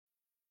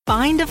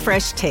Find a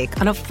fresh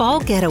take on a fall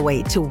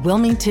getaway to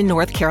Wilmington,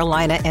 North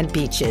Carolina and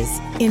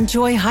beaches.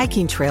 Enjoy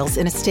hiking trails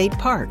in a state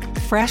park,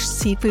 fresh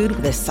seafood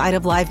with a side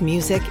of live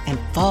music, and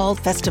fall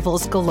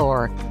festivals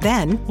galore.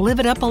 Then live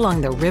it up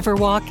along the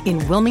Riverwalk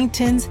in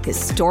Wilmington's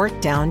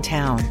historic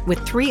downtown.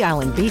 With 3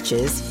 island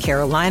beaches,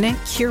 Carolina,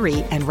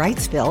 Curie, and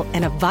Wrightsville,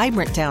 and a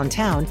vibrant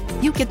downtown,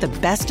 you get the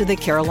best of the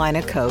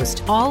Carolina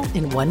coast all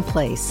in one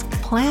place.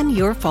 Plan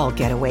your fall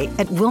getaway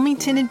at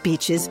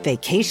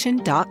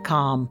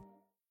WilmingtonandBeachesVacation.com.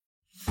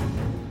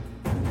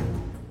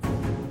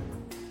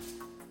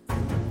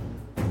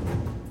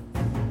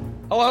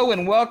 Hello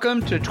and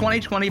welcome to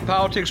 2020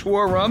 Politics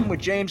War Room with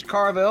James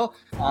Carville.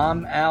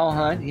 I'm Al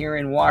Hunt here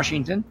in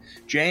Washington.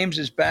 James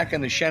is back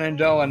in the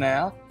Shenandoah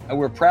now, and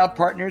we're proud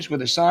partners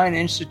with the Sign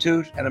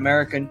Institute at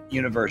American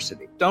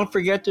University. Don't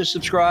forget to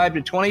subscribe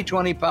to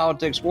 2020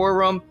 Politics War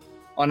Room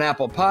on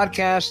Apple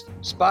Podcasts,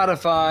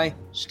 Spotify,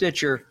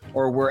 Stitcher,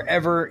 or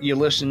wherever you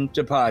listen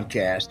to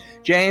podcasts.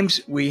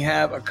 James, we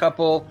have a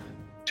couple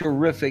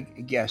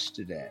terrific guests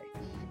today.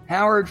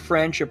 Howard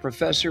French, a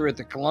professor at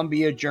the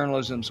Columbia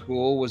Journalism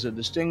School, was a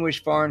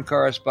distinguished foreign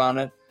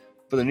correspondent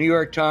for the New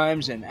York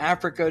Times in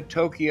Africa,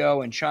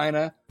 Tokyo, and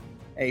China.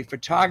 A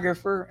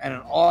photographer and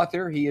an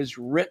author, he has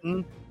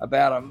written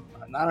about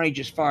not only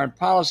just foreign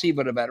policy,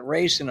 but about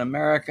race in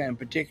America, and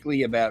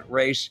particularly about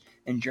race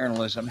in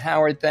journalism.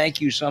 Howard,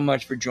 thank you so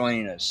much for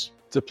joining us.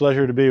 It's a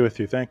pleasure to be with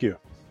you. Thank you.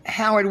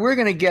 Howard, we're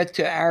going to get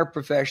to our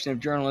profession of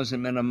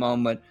journalism in a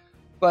moment,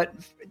 but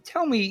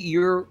tell me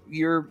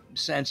your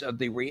sense of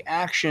the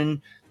reaction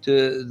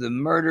to the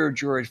murder of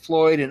George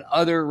Floyd and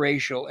other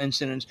racial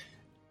incidents.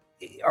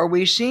 Are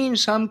we seeing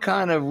some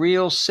kind of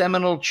real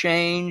seminal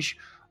change,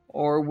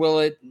 or will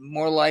it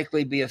more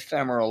likely be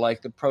ephemeral,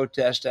 like the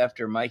protest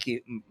after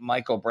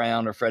Michael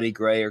Brown or Freddie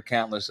Gray or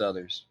countless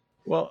others?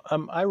 Well,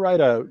 I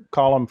write a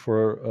column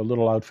for a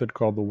little outfit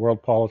called the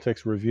World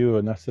Politics Review,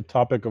 and that's the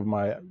topic of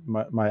my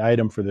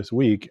item for this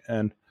week.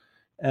 And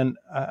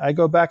I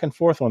go back and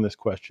forth on this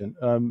question.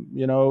 I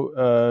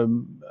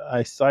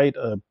cite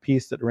a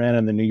piece that ran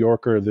in the New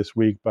Yorker this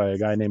week by a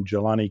guy named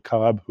Jelani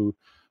Cobb, who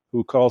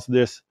calls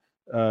this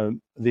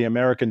the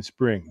American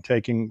Spring,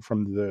 taking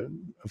from the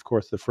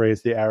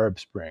phrase the Arab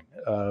Spring,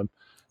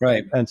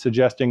 right, and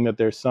suggesting that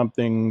there's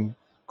something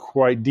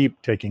quite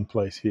deep taking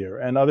place here.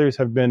 And others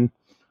have been.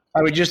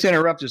 I would just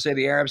interrupt to say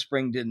the Arab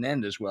Spring didn't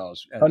end as well.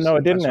 No,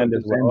 it didn't end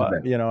as well.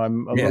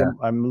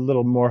 I'm a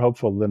little more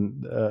hopeful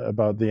than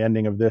about the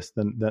ending of this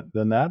than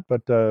that.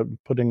 But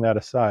putting that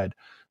aside,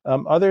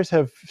 others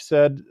have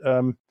said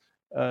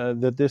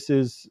that this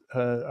is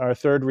our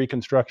third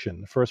Reconstruction.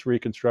 The first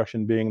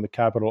Reconstruction being the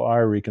capital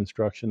R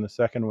Reconstruction, the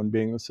second one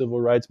being the Civil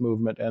Rights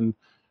Movement, and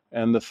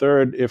the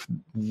third, if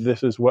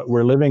this is what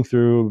we're living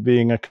through,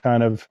 being a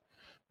kind of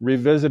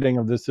revisiting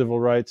of the civil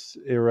rights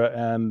era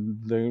and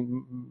the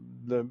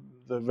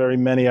very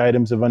many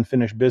items of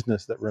unfinished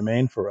business that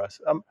remain for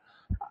us. I'm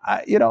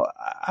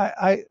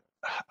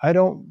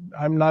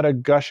not a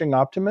gushing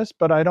optimist,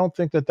 but I don't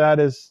think that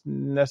is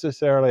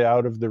necessarily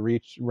out of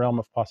the realm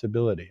of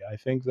possibility. I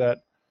think that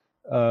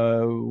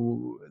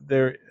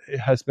there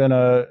has been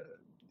a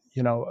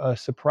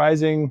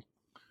surprising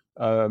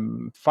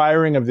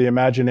firing of the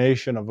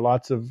imagination of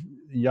lots of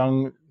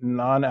young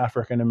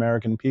non-African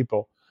American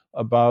people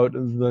about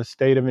the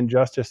state of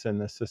injustice in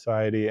this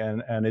society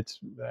and its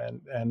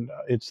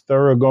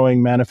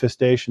thoroughgoing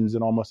manifestations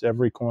in almost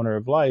every corner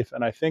of life.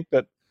 And I think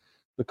that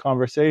the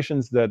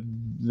conversations that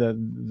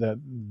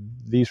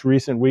these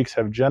recent weeks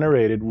have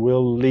generated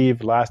will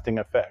leave lasting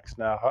effects.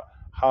 Now,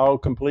 how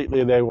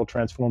completely they will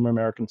transform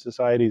American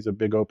society is a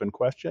big open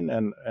question,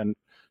 and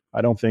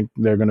I don't think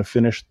they're going to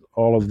finish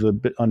all of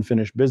the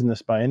unfinished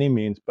business by any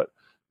means. But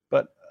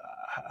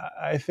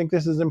I think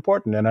this is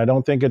important, and I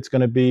don't think it's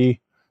going to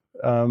be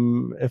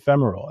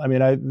ephemeral. I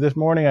mean, this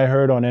morning I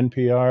heard on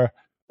NPR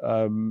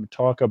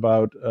talk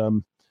about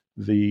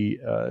the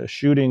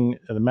shooting,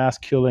 the mass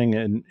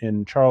killing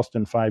in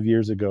Charleston 5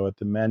 years ago at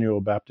the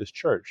Emmanuel Baptist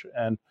Church.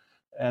 And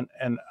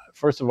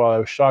first of all, I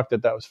was shocked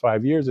that was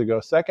 5 years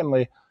ago.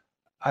 Secondly,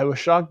 I was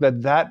shocked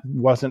that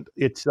wasn't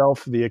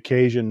itself the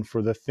occasion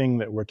for the thing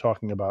that we're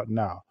talking about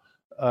now.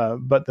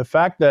 But the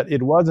fact that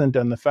it wasn't,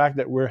 and the fact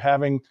that we're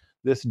having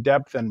this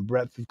depth and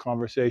breadth of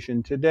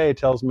conversation today,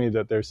 tells me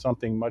that there's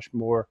something much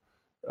more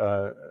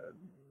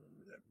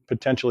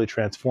potentially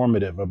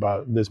transformative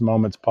about this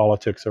moment's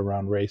politics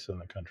around race in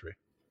the country.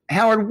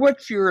 Howard,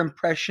 what's your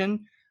impressions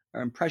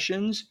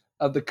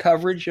of the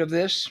coverage of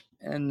this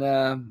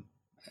in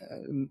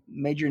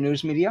major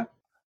news media?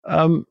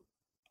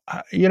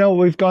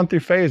 We've gone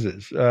through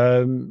phases.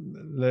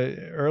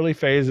 The early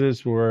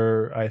phases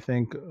were, I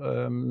think,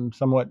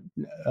 somewhat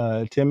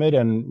timid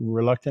and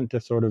reluctant to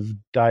sort of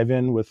dive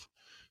in with,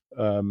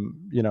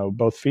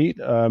 both feet.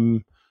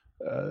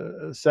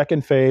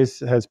 Second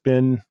phase has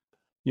been,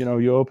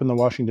 you open the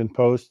Washington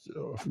Post,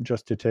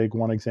 just to take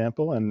one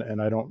example,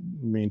 and I don't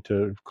mean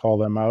to call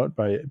them out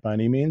by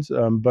any means,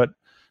 but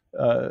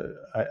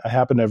I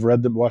happen to have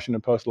read the Washington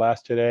Post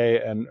last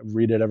today and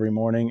read it every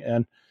morning,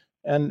 and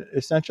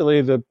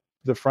essentially the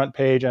the front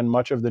page and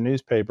much of the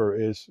newspaper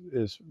is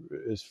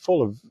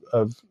full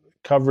of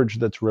coverage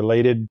that's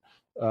related,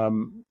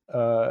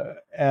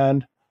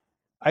 and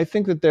I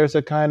think that there's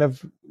a kind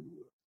of,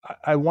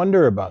 I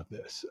wonder about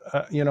this.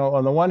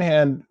 On the one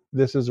hand,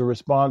 this is a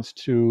response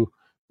to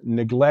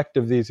neglect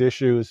of these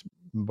issues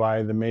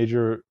by the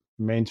major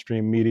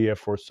mainstream media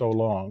for so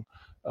long.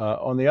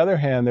 On the other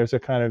hand, there's a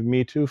kind of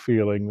Me Too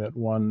feeling that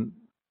one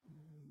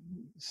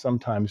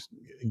sometimes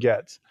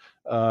gets.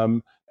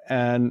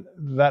 And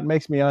that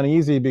makes me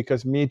uneasy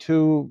because Me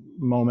Too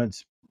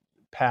moments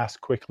pass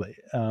quickly.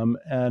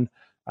 And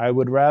I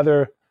would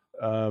rather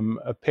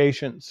a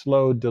patient,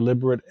 slow,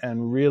 deliberate,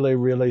 and really,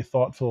 really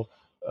thoughtful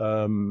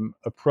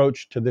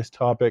approach to this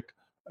topic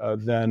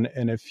than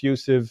an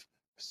effusive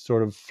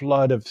sort of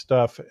flood of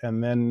stuff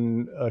and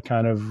then a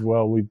kind of,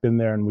 well, we've been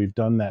there and we've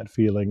done that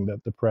feeling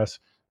that the press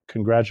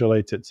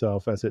congratulates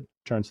itself as it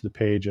turns the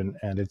page and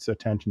its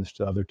attentions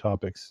to other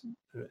topics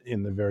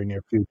in the very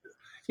near future.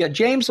 Yeah,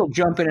 James will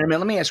jump in a minute.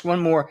 Let me ask one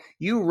more.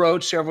 You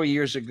wrote several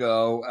years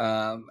ago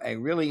a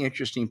really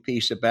interesting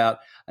piece about,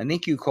 I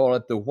think you call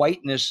it the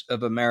whiteness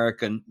of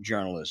American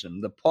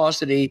journalism, the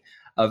paucity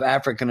of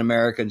African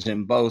Americans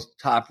in both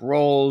top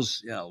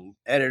roles,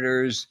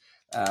 editors.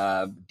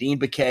 Dean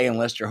Baquet and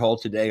Lester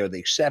Holt today are the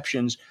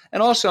exceptions,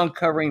 and also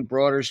uncovering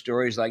broader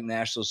stories like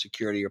national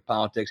security or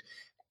politics.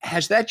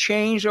 Has that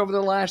changed over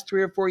the last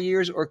 3 or 4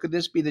 years, or could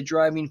this be the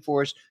driving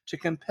force to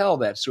compel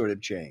that sort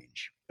of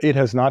change? It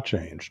has not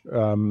changed.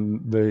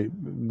 The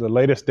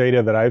latest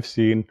data that I've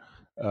seen,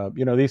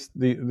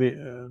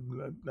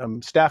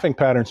 staffing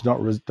patterns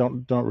don't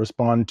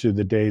respond to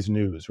the day's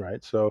news,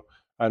 right? So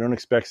I don't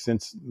expect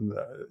since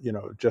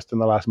just in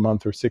the last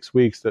month or 6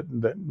 weeks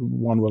that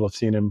one will have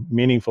seen a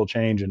meaningful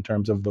change in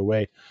terms of the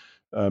way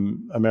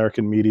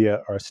American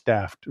media are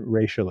staffed,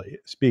 racially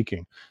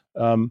speaking.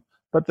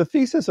 But the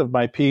thesis of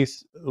my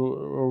piece,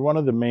 or one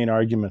of the main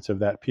arguments of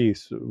that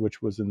piece,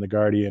 which was in the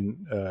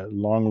Guardian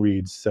long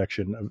reads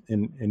section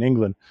in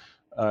England,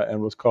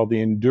 and was called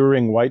 "The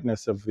Enduring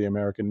Whiteness of the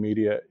American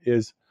Media,"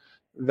 is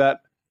that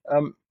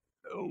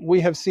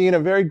we have seen a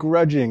very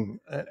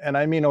grudging, and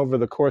I mean over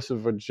the course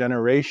of a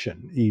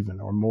generation even,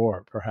 or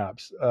more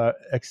perhaps,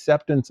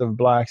 acceptance of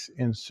blacks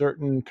in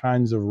certain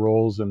kinds of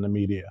roles in the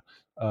media.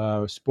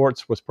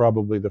 Sports was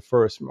probably the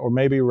first, or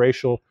maybe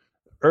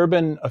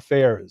urban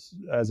affairs,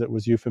 as it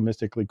was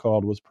euphemistically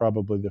called, was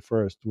probably the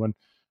first.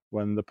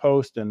 When the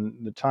Post and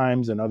the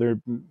Times and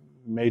other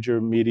major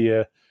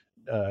media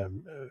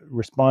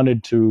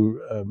responded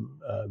to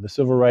the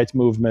civil rights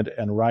movement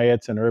and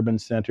riots in urban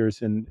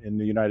centers in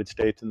the United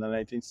States in the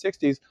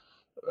 1960s,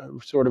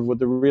 sort of with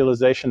the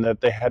realization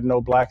that they had no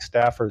black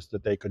staffers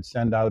that they could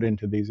send out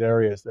into these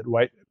areas,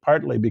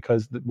 partly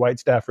because the white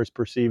staffers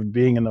perceived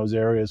being in those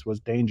areas was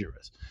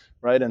dangerous,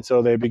 right? And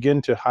so they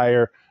begin to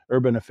hire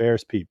urban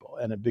affairs people,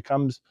 and it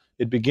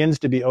begins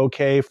to be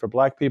okay for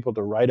black people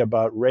to write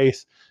about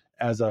race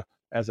as a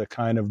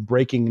kind of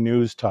breaking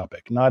news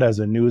topic, not as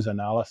a news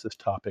analysis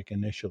topic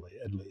initially,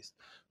 at least.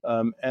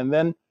 And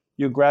then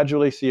you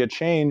gradually see a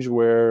change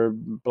where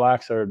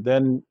blacks are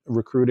then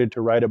recruited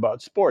to write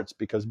about sports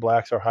because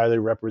blacks are highly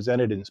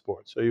represented in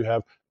sports. So you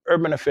have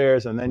urban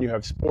affairs, and then you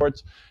have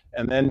sports,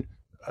 and then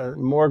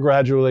more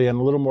gradually and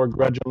a little more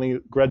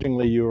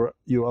grudgingly,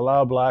 you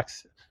allow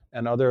blacks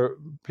and other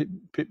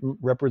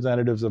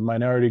representatives of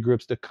minority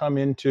groups to come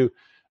into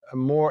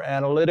more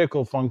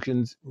analytical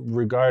functions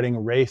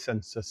regarding race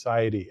and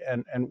society.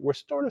 And we're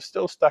sort of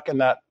still stuck in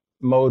that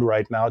mode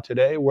right now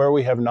today. Where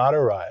we have not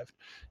arrived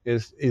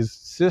is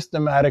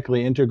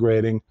systematically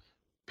integrating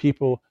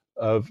people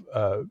of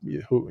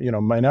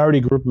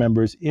minority group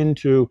members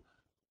into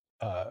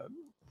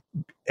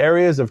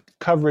areas of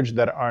coverage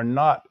that are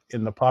not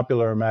in the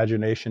popular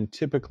imagination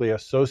typically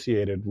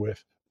associated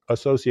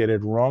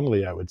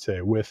wrongly, I would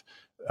say, with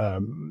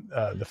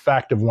the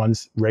fact of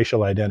one's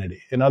racial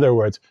identity. In other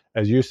words,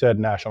 as you said,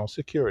 national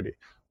security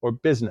or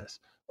business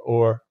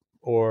or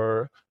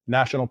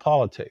national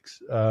politics.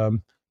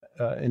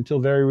 Until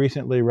very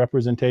recently,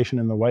 representation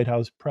in the White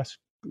House press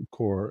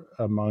corps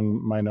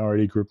among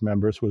minority group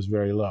members was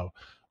very low,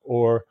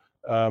 or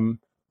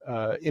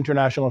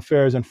international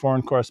affairs and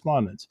foreign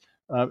correspondence.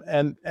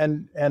 And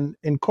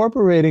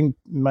incorporating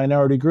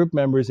minority group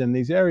members in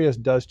these areas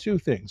does two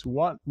things.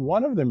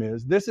 One of them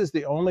is this is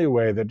the only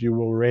way that you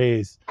will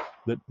raise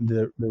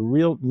the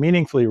real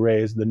meaningfully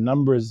raise the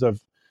numbers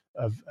of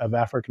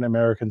African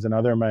Americans and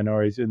other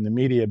minorities in the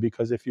media,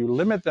 because if you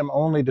limit them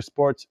only to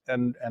sports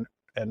and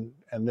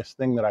this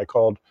thing that I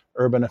called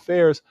urban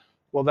affairs,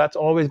 well, that's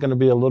always going to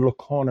be a little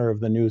corner of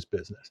the news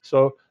business.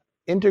 So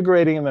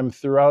integrating them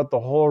throughout the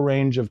whole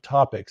range of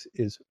topics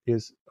is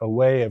a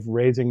way of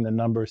raising the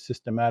numbers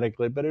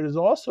systematically, but it is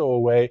also a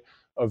way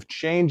of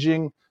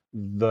changing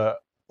the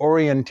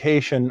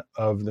orientation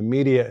of the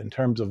media in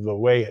terms of the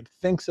way it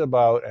thinks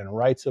about and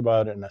writes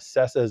about and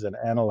assesses and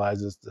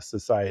analyzes the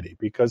society.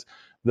 Because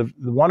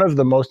one of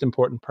the most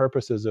important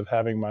purposes of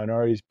having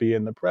minorities be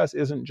in the press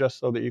isn't just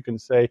so that you can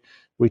say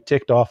we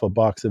ticked off a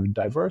box of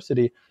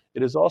diversity.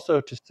 It is also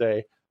to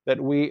say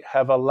that we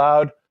have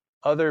allowed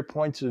other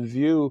points of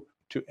view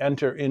to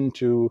enter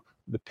into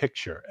the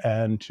picture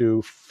and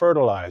to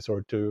fertilize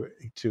or to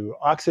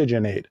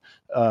oxygenate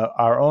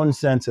our own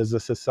sense as a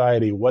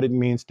society, what it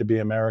means to be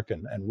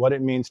American and what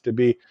it means to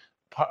be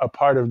a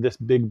part of this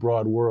big,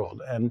 broad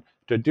world. And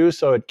to do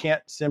so, it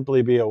can't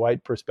simply be a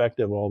white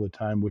perspective all the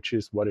time, which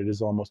is what it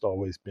has almost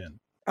always been.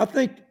 I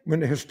think when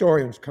the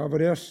historians cover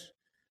this,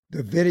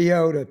 the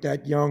video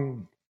that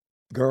young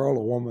girl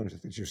or woman, I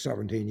think she's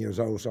 17 years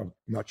old, so I'm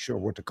not sure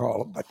what to call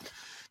her, but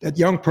that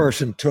young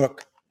person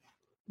took,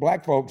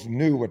 black folks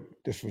knew what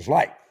this was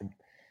like.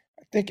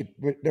 I think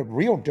the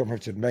real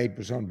difference it made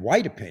was on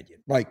white opinion.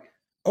 Like,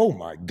 oh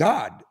my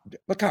God,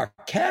 look how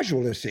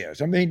casual this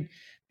is. I mean,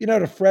 you know,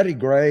 the Freddie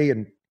Gray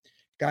and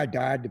guy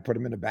died, to put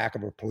him in the back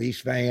of a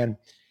police van.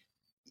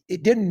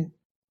 It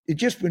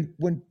just,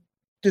 when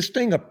this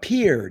thing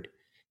appeared,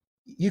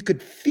 you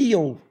could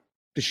feel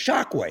the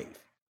shockwave.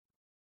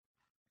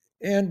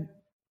 And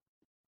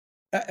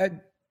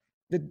the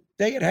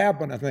day it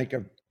happened, I think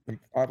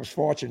I was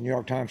fortunate, New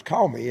York Times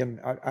called me, and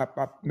I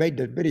made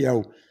the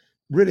video,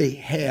 really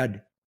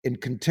had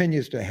and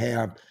continues to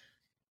have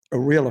a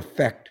real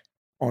effect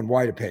on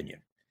white opinion.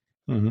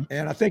 Mm-hmm.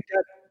 And I think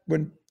that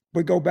when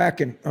we go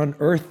back and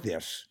unearth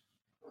this,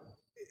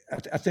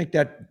 I think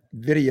that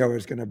video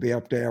is going to be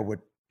up there with,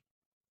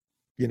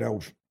 you know,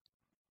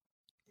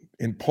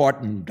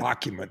 important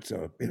documents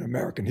in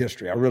American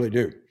history. I really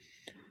do.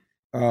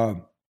 At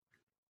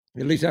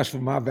least that's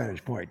from my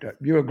vantage point.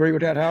 You agree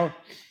with that, Howard?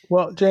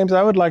 Well, James,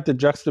 I would like to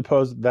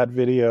juxtapose that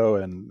video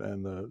and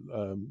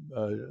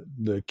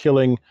the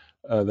killing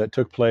that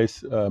took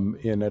place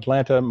in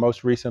Atlanta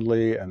most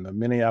recently, and the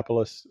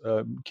Minneapolis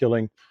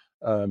killing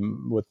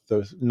with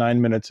those 9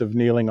 minutes of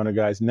kneeling on a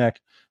guy's neck,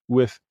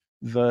 with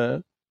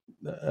the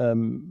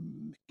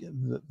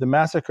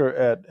massacre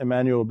at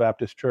Emmanuel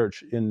Baptist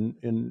Church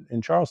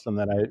in Charleston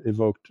that I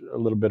evoked a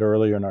little bit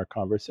earlier in our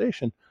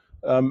conversation.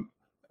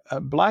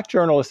 Black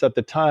journalists at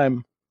the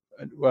time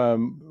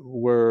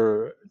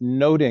were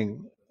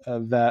noting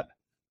that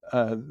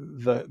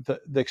the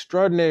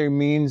extraordinary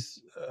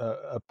means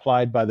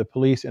applied by the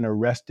police in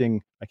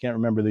arresting, I can't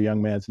remember the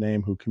young man's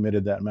name who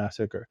committed that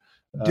massacre.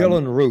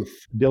 Dylan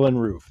Roof. Dylan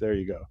Roof, there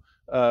you go.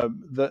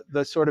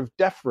 The sort of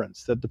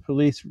deference that the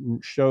police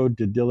showed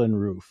to Dylan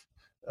Roof,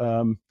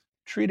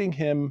 treating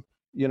him,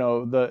 you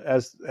know,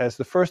 as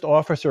the first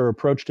officer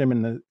approached him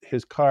in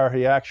his car,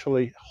 he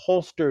actually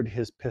holstered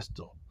his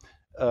pistol,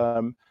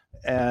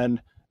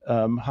 and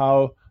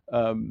how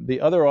the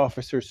other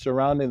officers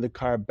surrounding the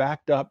car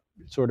backed up,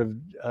 sort of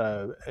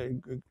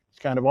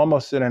kind of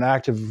almost in an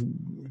act of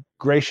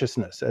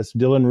graciousness, as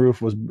Dylan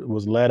Roof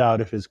was led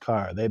out of his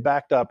car. They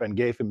backed up and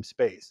gave him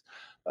space.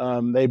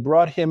 They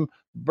brought him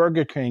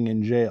Burger King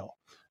in jail,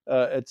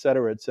 et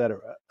cetera, et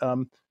cetera.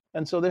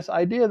 And so this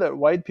idea that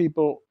white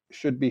people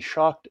should be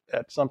shocked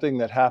at something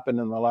that happened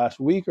in the last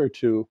week or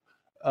two,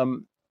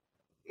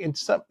 in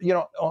some, you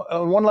know,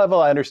 on one level,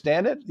 I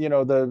understand it. You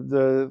know,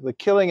 the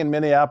killing in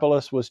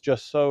Minneapolis was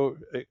just so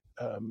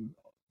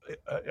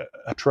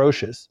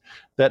atrocious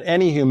that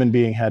any human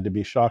being had to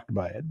be shocked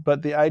by it.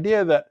 But the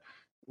idea that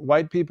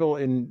white people,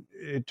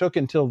 it took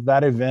until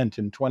that event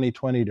in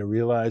 2020 to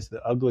realize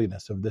the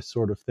ugliness of this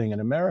sort of thing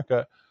in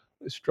America,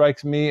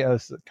 strikes me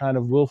as kind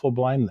of willful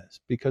blindness,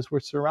 because we're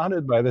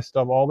surrounded by this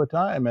stuff all the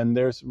time, and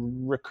there's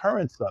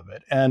recurrence of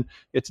it. And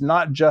it's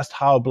not just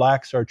how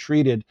blacks are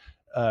treated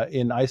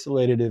in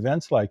isolated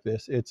events like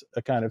this. It's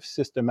a kind of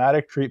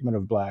systematic treatment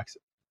of blacks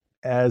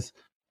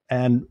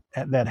and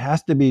that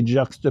has to be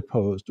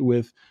juxtaposed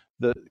with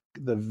the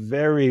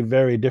very,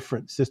 very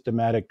different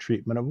systematic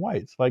treatment of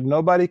whites. Like,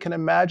 nobody can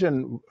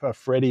imagine a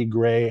Freddie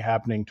Gray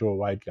happening to a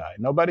white guy.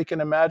 Nobody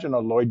can imagine a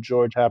Lloyd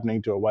George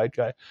happening to a white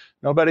guy.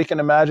 Nobody can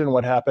imagine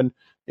what happened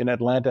in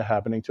Atlanta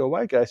happening to a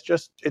white guy. It's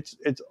just, it's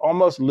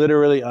almost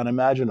literally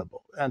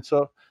unimaginable. And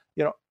so,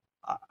 you know,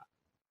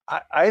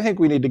 I think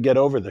we need to get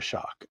over the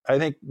shock. I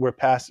think we're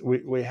past,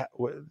 we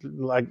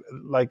like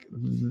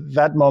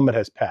that moment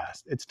has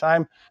passed. It's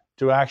time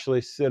to actually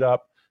sit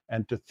up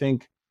and to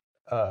think,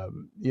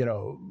 you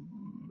know,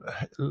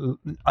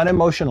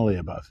 unemotionally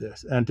about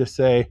this, and to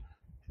say,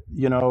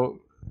 you know,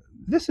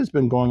 this has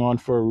been going on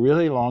for a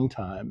really long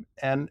time.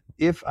 And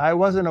if I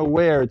wasn't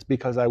aware, it's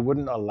because I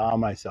wouldn't allow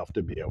myself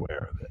to be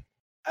aware of it.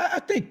 I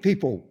think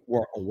people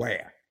were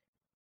aware.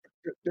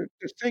 The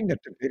thing that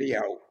the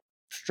video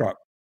struck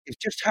is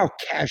just how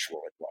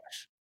casual it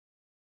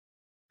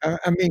was.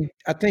 I mean,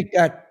 I think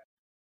that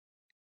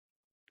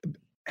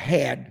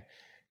had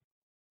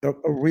a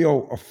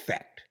real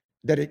effect,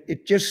 that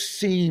it just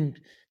seemed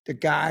the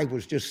guy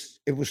was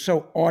just, it was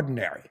so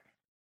ordinary,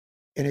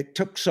 and it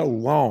took so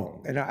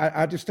long. And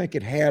I just think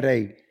it had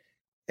a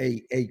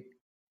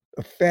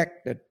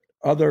effect that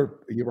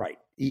you're right,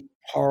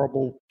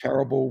 horrible,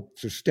 terrible,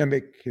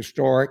 systemic,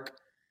 historic,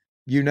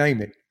 you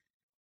name it,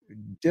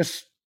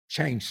 just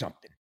changed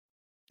something.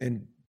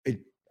 And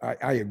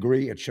I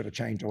agree, it should have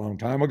changed a long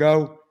time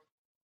ago.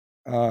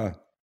 But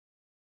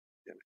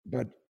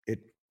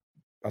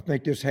I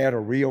think this had a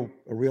real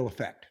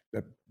effect,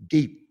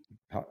 deep,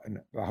 and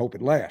I hope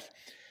it lasts.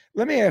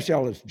 Let me ask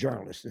y'all as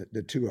journalists,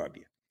 the two of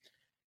you.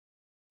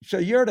 So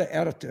you're the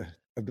editor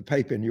of the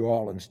paper in New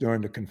Orleans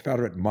during the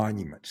Confederate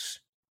monuments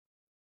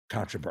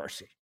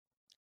controversy.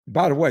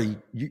 By the way,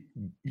 you,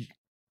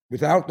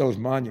 without those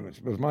monuments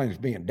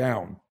being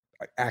down,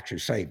 actually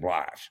saved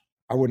lives.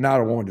 I would not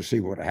have wanted to see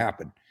what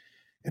happened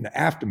in the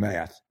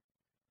aftermath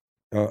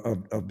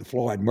of the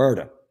Floyd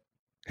murder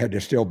had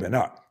there still been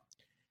up.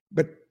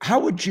 But how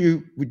would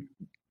you,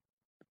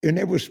 and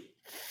there was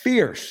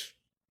fierce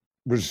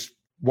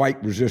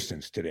white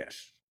resistance to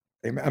this.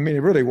 I mean,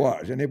 it really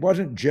was. And it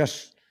wasn't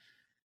just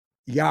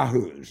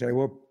yahoos. They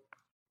were,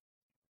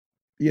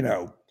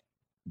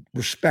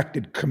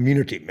 respected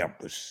community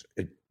members,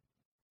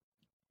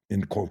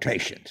 in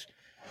quotations.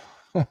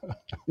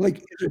 Like,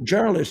 as a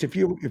journalist, if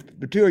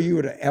the two of you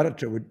were the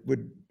editor,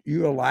 would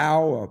you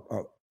allow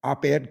a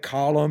op-ed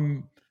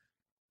column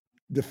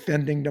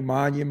defending the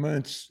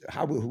monuments?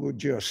 How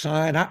would you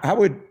assign? How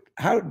would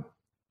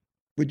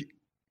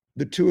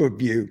the two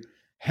of you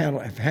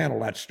handle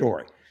that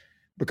story?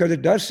 Because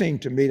it does seem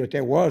to me that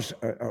there was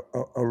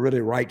a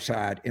really right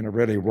side and a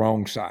really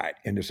wrong side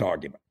in this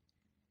argument.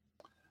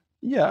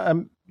 Yeah,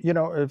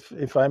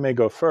 if I may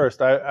go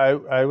first,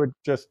 I would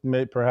just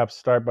perhaps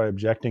start by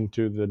objecting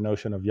to the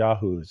notion of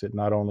yahoos, it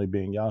not only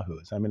being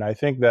yahoos. I mean, I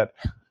think that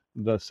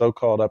the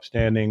so-called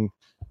upstanding,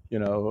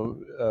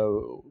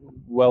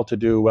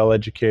 well-to-do,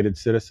 well-educated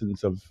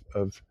citizens of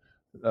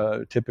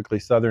typically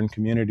Southern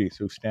communities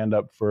who stand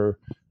up for,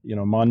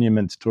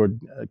 monuments toward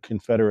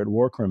Confederate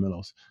war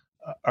criminals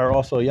are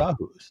also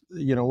yahoos.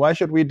 Why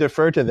should we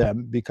defer to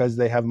them because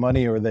they have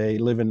money or they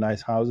live in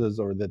nice houses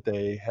or that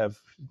they have,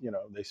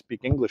 they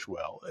speak English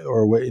well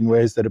or in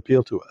ways that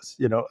appeal to us?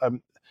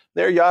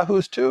 They're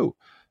yahoos too.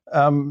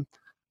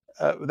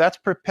 That's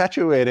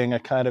perpetuating a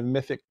kind of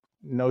mythic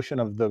notion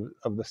of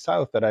the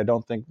South that I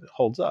don't think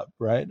holds up,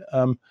 right?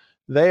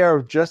 They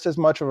are just as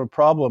much of a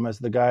problem as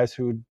the guys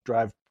who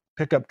drive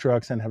pickup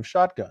trucks and have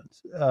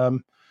shotguns.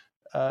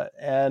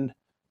 And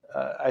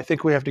I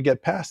think we have to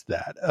get past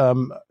that.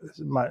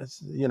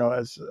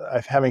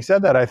 Having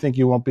said that, I think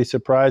you won't be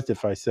surprised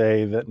if I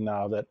say that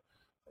now that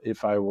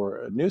if I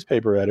were a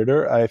newspaper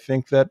editor, I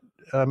think that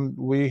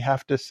we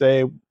have to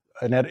say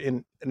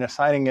in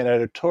assigning an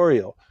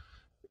editorial,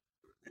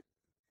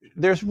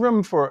 there's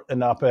room for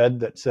an op-ed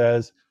that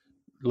says,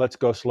 let's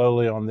go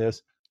slowly on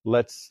this.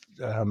 Let's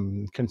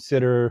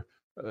consider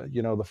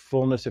the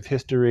fullness of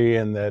history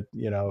and that,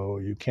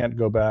 you can't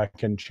go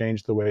back and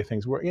change the way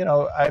things were.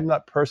 I'm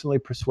not personally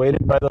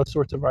persuaded by those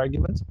sorts of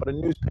arguments, but a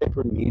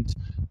newspaper needs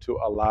to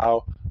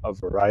allow a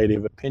variety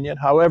of opinion.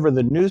 However,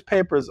 the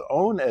newspaper's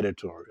own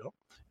editorial,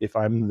 if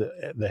I'm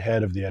the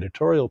head of the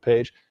editorial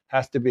page,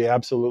 has to be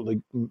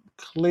absolutely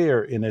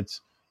clear in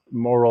its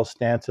moral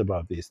stance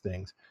about these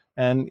things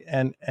and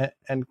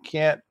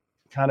can't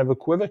kind of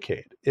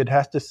equivocate. It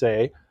has to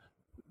say,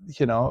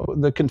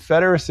 the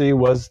Confederacy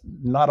was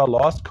not a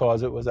lost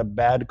cause, it was a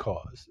bad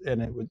cause.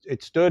 And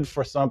it stood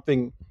for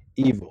something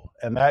evil.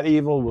 And that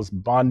evil was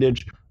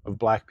bondage of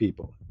Black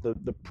people.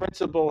 The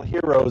principal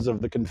heroes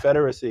of the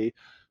Confederacy,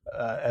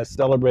 as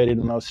celebrated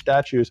in those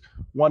statues,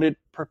 wanted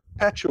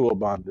perpetual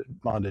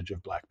bondage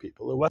of Black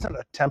people. It wasn't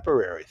a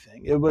temporary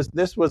thing.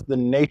 This was the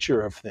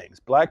nature of things.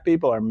 Black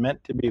people are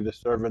meant to be the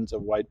servants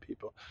of white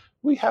people.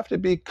 We have to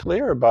be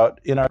clear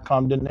in our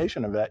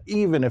condemnation of that,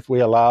 even if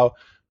we allow,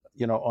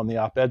 on the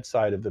op-ed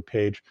side of the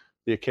page,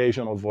 the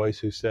occasional voice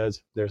who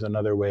says there's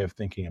another way of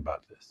thinking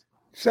about this.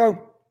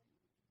 So,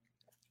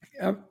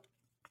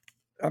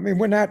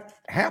 when that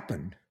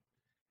happened,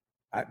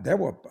 there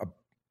were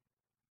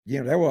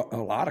a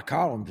lot of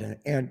columns,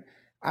 and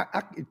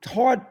it's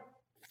hard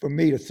for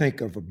me to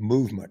think of a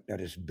movement that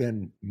has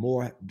been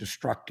more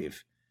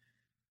destructive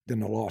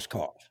than the lost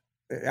cause.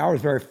 I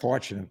was very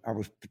fortunate. I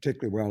was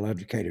particularly well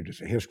educated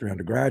as a history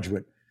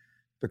undergraduate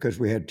because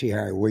we had T.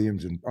 Harry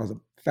Williams and other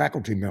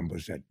faculty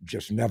members that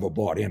just never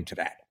bought into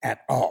that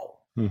at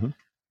all. Mm-hmm.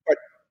 But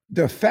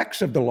the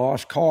effects of the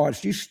lost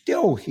cause, you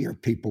still hear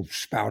people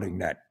spouting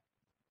that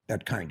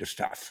kind of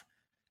stuff.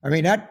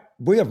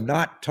 We have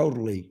not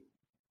totally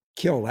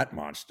killed that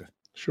monster.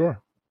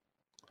 Sure.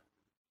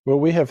 Well,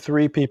 we have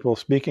three people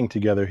speaking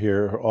together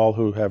here, all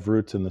who have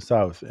roots in the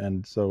South.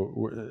 And so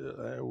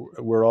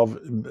we're all,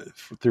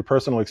 through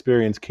personal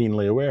experience,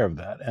 keenly aware of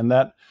that. And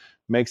that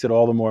makes it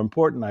all the more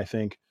important, I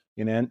think,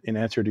 in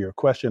answer to your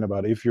question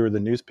about if you're the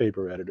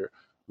newspaper editor,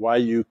 why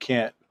you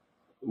can't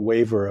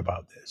waver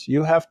about this.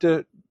 You have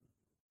to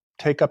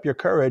take up your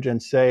courage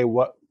and say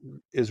what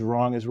is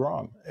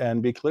wrong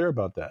and be clear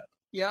about that.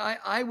 Yeah,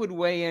 I would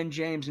weigh in,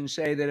 James, and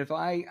say that if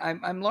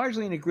I'm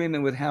largely in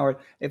agreement with Howard.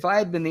 If I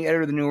had been the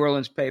editor of the New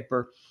Orleans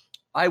paper,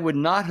 I would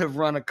not have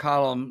run a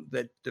column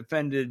that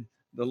defended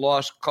the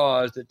lost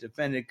cause, that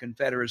defended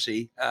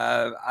Confederacy.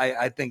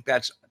 I think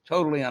that's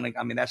totally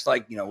that's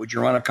like, would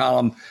you run a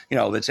column,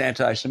 that's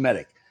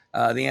anti-Semitic?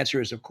 The answer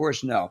is, of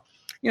course, no.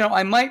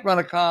 I might run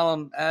a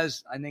column,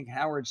 as I think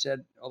Howard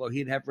said, although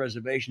he'd have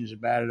reservations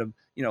about it, of,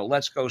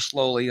 let's go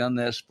slowly on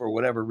this for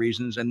whatever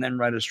reasons, and then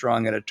write a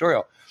strong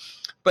editorial.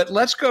 But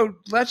let's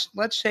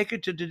take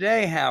it to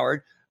today,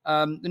 Howard.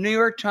 The New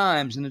York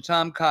Times in the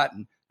Tom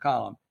Cotton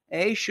column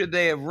A, should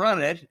they have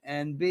run it?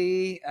 And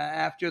B,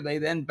 after they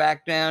then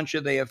backed down,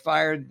 should they have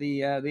fired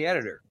the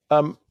editor?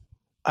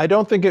 I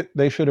don't think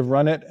they should have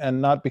run it, and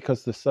not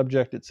because the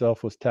subject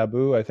itself was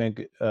taboo. I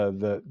think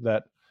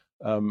that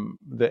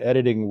the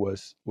editing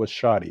was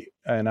shoddy,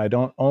 and I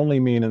don't only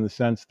mean in the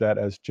sense that,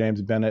 as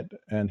James Bennett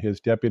and his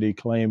deputy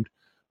claimed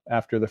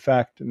after the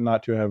fact,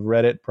 not to have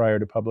read it prior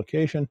to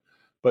publication,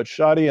 but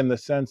shoddy in the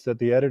sense that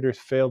the editors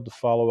failed to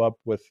follow up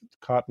with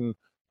Cotton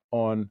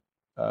on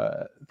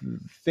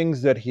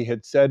things that he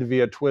had said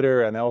via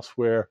Twitter and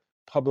elsewhere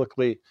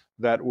publicly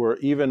that were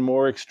even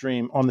more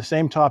extreme on the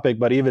same topic,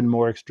 but even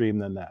more extreme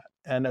than that.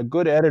 And a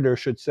good editor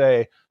should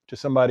say to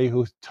somebody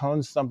who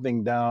tones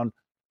something down,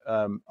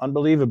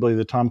 unbelievably,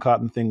 the Tom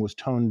Cotton thing was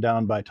toned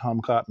down by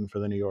Tom Cotton for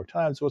the New York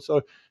Times.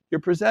 So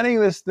you're presenting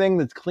this thing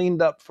that's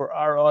cleaned up for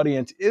our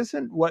audience.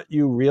 Isn't what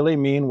you really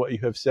mean what you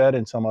have said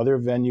in some other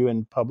venue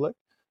in public?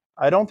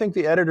 I don't think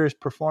the editors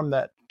performed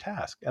that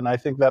task, and I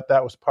think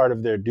that was part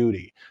of their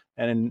duty.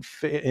 And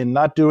in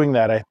not doing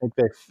that, I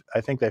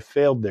think they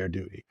failed their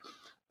duty.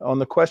 On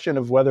the question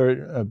of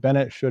whether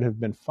Bennett should have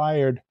been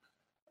fired,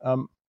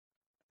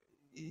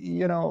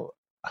 you know,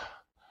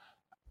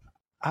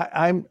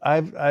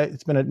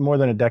 it's been more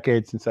than a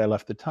decade since I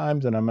left the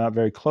Times, and I'm not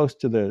very close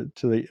to the.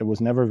 It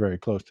was never very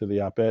close to the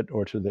op-ed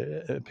or to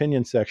the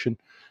opinion section,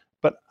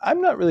 but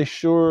I'm not really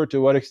sure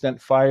to what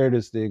extent fired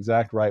is the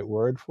exact right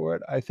word for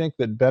it. I think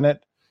that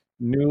Bennett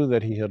knew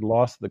that he had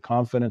lost the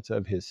confidence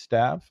of his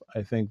staff.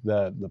 I think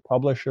that the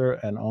publisher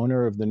and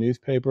owner of the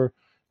newspaper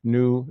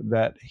knew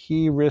that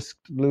he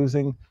risked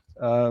losing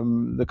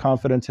the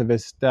confidence of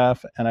his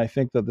staff, and I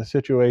think that the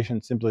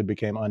situation simply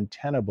became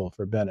untenable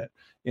for Bennett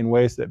in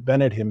ways that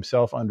Bennett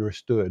himself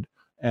understood.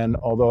 And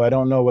although I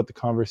don't know what the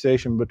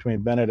conversation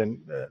between Bennett and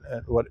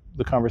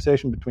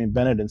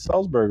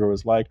Sulzberger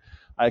was like,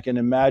 I can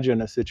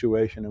imagine a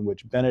situation in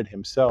which Bennett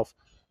himself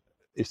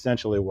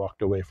essentially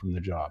walked away from the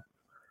job.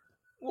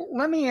 Well,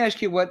 let me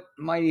ask you what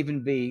might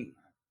even be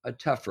a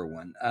tougher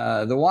one.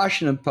 The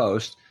Washington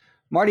Post,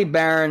 Marty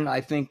Baron,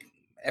 I think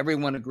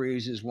everyone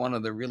agrees, is one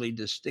of the really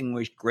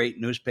distinguished, great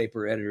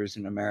newspaper editors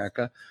in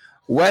America.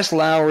 Wes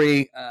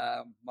Lowry,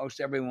 most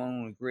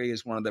everyone will agree,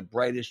 is one of the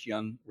brightest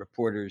young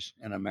reporters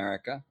in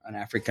America, an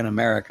African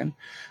American.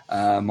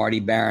 Marty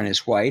Baron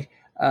is white.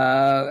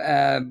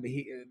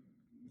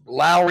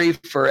 Lowry,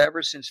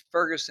 forever since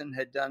Ferguson,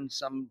 had done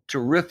some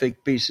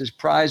terrific pieces,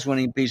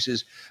 prize-winning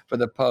pieces for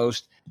the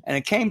Post. And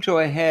it came to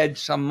a head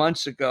some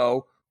months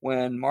ago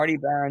when Marty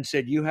Baron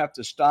said, you have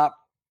to stop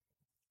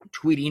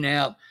tweeting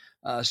out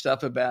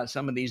stuff about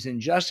some of these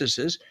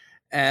injustices.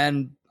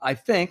 And I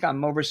think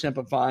I'm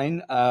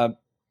oversimplifying.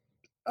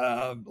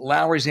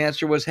 Lowry's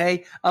answer was,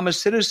 hey, I'm a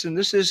citizen.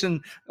 This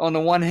isn't on the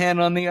one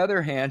hand, on the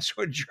other hand,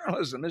 sort of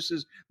journalism. This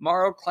is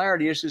moral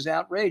clarity. This is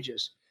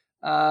outrageous.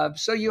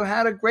 So you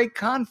had a great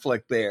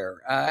conflict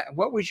there.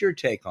 What was your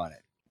take on it?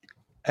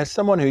 As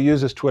someone who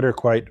uses Twitter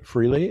quite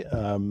freely,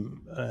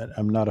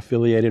 I'm not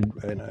affiliated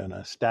in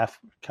a staff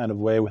kind of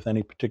way with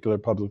any particular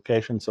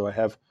publication, so I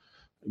have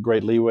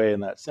great leeway in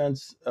that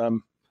sense.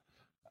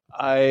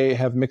 I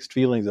have mixed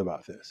feelings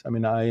about this. I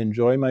mean, I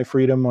enjoy my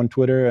freedom on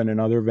Twitter and in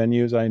other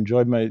venues. I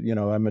enjoyed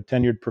I'm a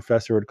tenured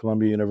professor at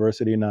Columbia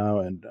University now,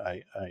 and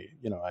I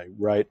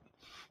write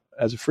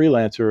as a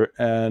freelancer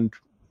and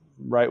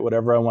write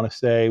whatever I want to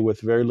say with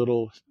very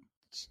little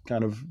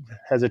kind of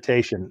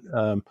hesitation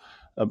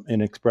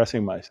in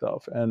expressing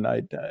myself. And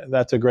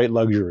that's a great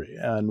luxury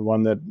and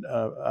one that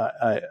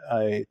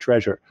I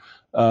treasure.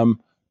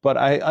 But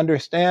I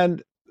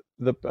understand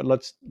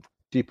let's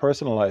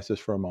depersonalize this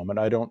for a moment.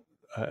 I don't,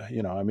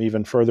 I'm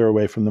even further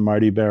away from the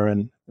Marty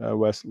Baron,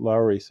 Wes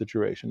Lowry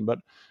situation. But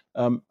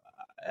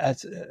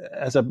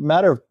as a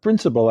matter of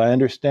principle, I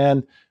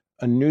understand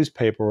a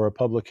newspaper or a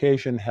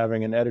publication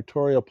having an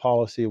editorial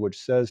policy which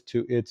says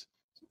to its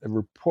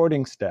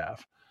reporting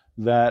staff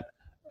that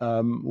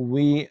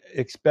we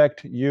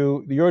expect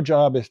your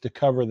job is to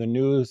cover the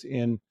news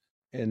in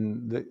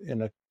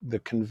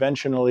the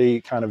conventionally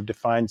kind of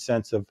defined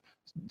sense of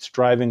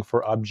striving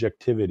for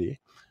objectivity.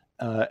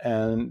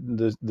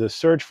 And the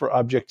search for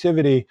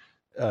objectivity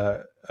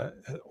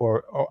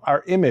or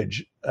our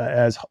image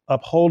as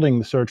upholding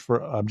the search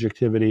for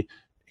objectivity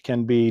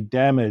can be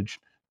damaged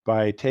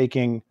by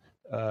taking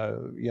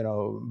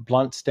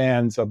blunt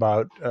stands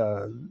about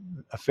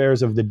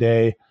affairs of the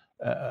day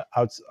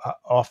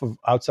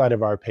outside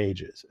of our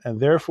pages.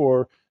 And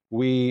therefore,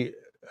 we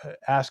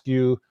ask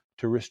you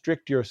to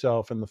restrict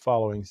yourself in the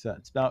following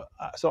sense. Now,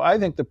 so I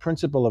think the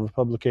principle of a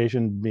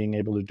publication being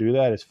able to do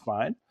that is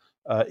fine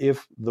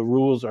if the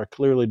rules are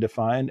clearly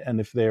defined and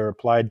if they are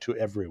applied to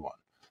everyone.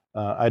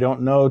 I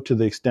don't know to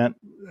the extent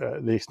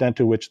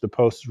to which the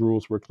Post's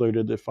rules were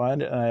clearly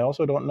defined, and I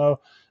also don't know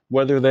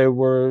whether they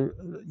were,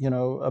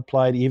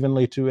 applied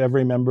evenly to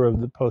every member of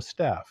the Post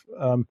staff.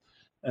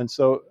 And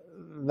so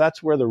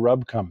that's where the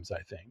rub comes,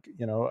 I think.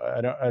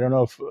 I don't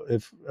know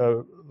if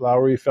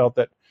Lowry felt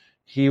that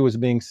he was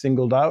being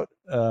singled out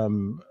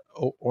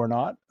or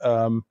not.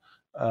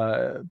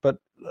 But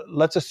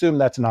let's assume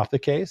that's not the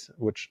case,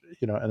 which,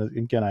 and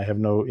again, I have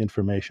no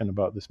information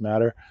about this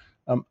matter.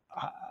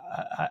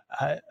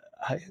 I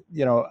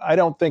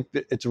don't think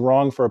that it's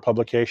wrong for a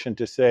publication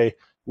to say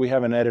we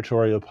have an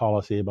editorial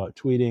policy about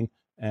tweeting,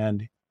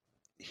 and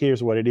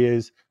here's what it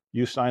is.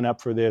 You sign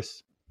up for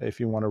this if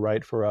you want to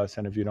write for us,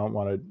 and if you don't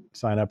want to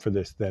sign up for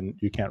this, then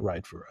you can't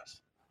write for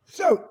us.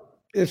 So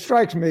it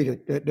strikes me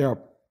that there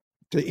are,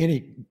 to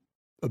any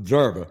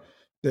observer,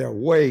 there are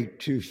way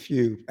too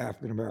few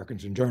African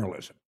Americans in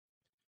journalism.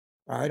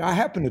 All right, I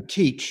happen to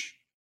teach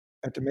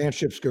at the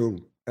Manship School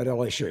at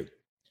LSU,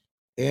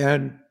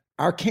 and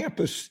our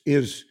campus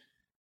is,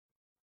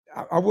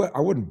 I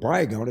wouldn't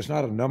brag on, it's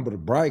not a number to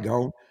brag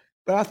on,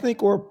 but I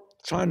think we're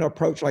trying to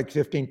approach like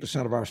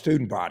 15% of our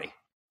student body.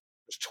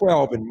 It's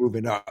 12 and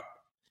moving up,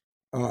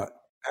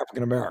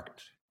 African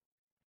Americans.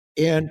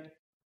 And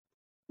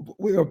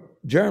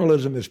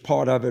journalism is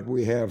part of it.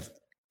 We have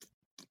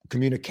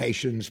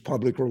communications,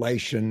 public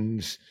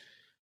relations,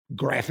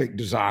 graphic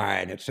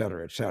design, et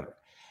cetera, et cetera.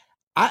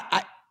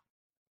 I've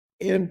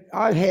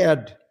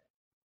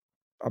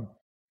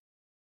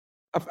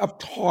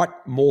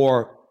taught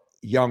more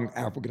young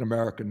African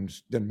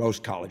Americans than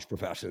most college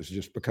professors,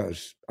 just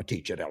because I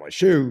teach at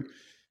LSU,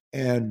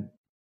 and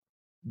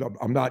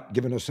I'm not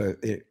giving us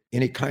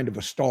any kind of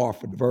a star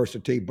for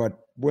diversity, but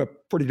we're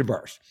pretty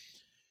diverse.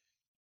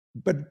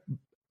 But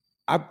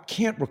I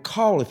can't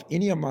recall if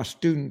any of my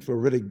students were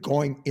really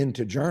going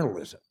into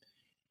journalism.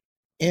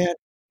 And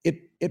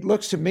it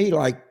looks to me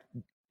like,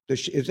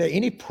 is there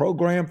any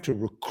program to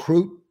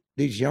recruit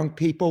these young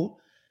people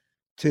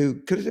to,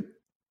 because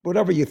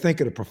whatever you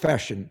think of the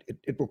profession,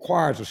 it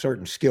requires a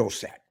certain skill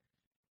set,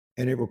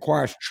 and it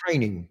requires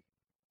training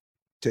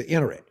to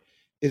enter it.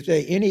 Is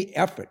there any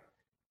effort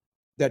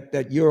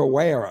that you're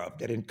aware of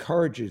that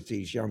encourages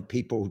these young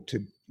people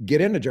to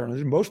get into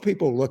journalism? Most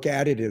people look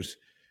at it as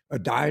a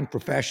dying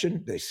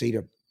profession. They see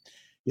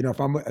if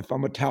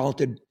I'm a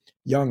talented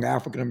young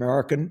African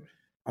American,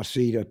 I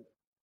see the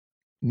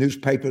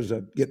newspapers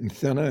are getting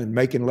thinner and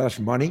making less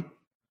money.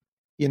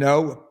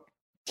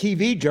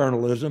 TV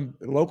journalism,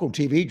 local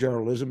TV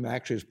journalism,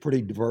 actually is a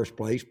pretty diverse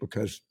place,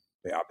 because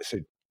they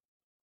obviously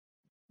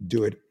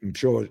do it, I'm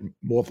sure,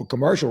 more for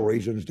commercial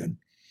reasons than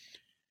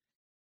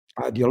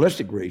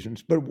idealistic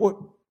reasons. But what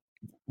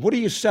do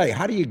you say?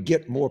 How do you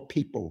get more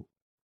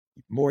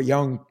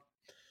young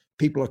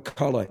people of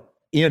color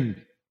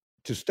in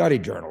to study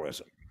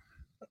journalism?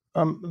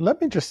 Let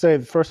me just say,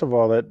 first of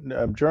all,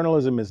 that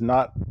journalism is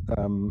not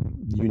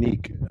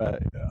unique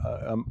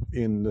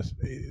in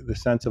the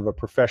sense of a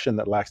profession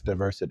that lacks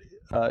diversity.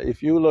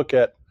 If you look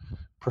at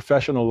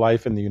professional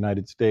life in the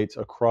United States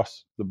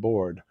across the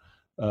board,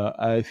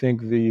 I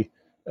think the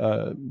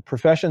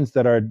professions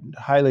that are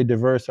highly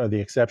diverse are the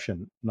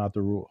exception, not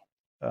the rule.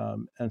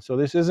 And so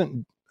this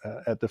isn't,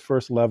 at the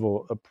first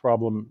level, a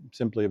problem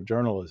simply of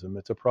journalism.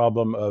 It's a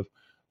problem of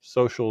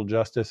social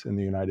justice in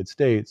the United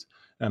States,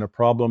 and a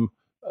problem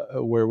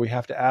where we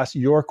have to ask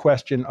your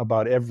question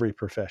about every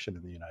profession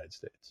in the United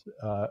States,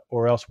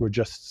 or else we're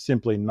just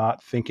simply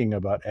not thinking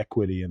about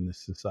equity in this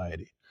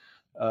society.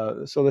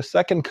 So the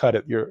second cut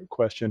at your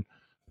question,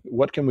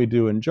 what can we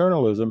do in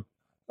journalism?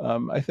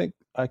 I think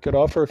I could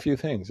offer a few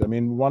things. I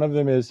mean, one of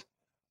them is,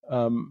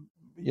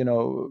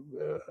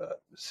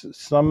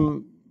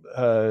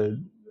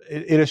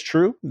 it is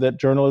true that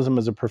journalism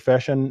as a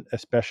profession,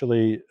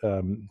 especially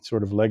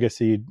sort of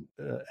legacy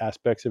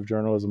aspects of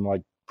journalism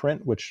like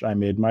print, which I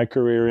made my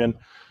career in,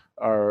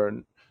 are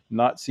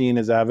not seen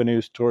as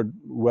avenues toward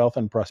wealth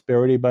and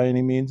prosperity by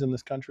any means in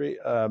this country.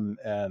 And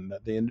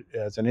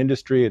as an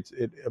industry,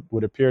 it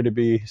would appear to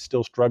be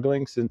still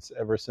struggling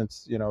ever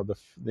since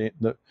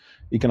the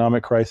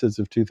economic crisis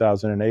of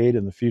 2008,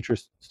 and the future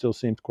still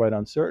seems quite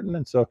uncertain.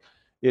 And so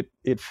it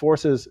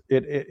faces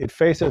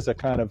a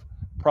kind of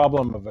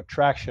problem of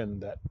attraction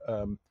that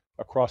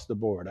across the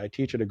board. I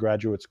teach at a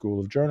graduate school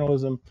of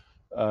journalism.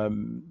 I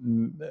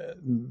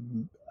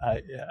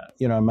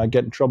might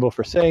get in trouble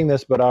for saying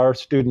this, but our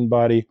student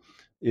body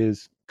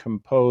is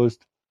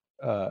composed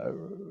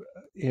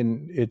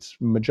in its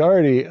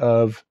majority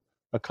of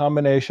a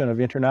combination of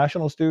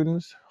international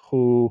students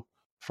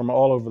from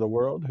all over the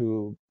world,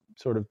 who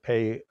sort of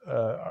pay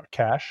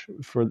cash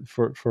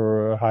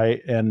for a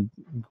high-end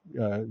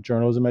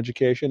journalism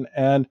education,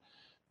 and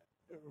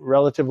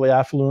relatively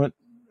affluent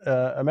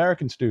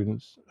American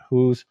students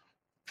whose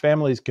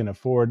families can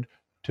afford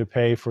to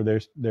pay for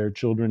their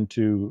children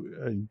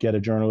to get a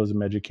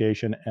journalism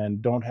education,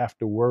 and don't have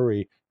to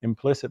worry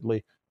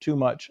implicitly too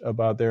much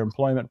about their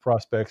employment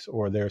prospects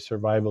or their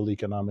survival,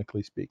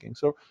 economically speaking.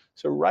 So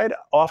right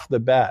off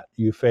the bat,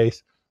 you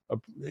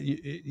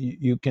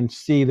can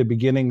see the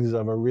beginnings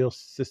of a real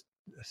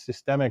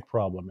systemic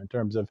problem in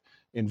terms of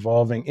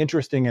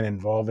interesting and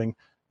involving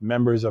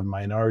members of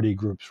minority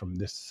groups from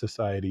this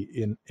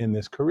society in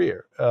this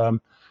career.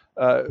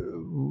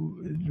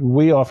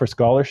 We offer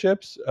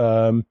scholarships.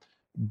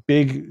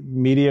 Big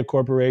media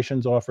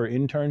corporations offer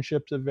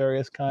internships of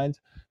various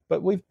kinds,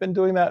 but we've been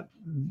doing that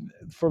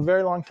for a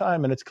very long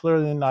time, and it's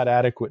clearly not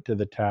adequate to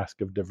the task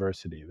of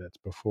diversity that's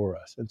before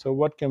us. And so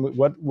what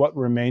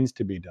remains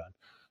to be done?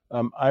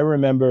 I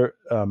remember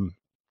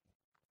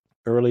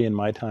early in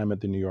my time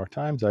at the New York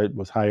Times. I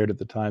was hired at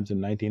the Times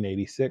in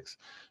 1986.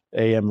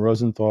 A.M.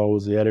 Rosenthal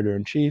was the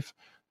editor-in-chief,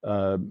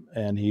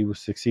 and he was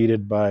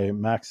succeeded by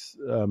Max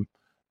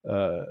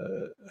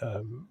Frankel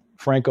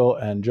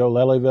and Joe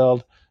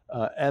Lelyveld.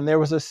 And there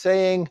was a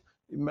saying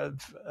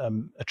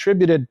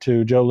attributed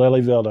to Joe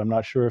Lelyveld. I'm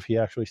not sure if he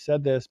actually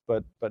said this,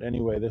 but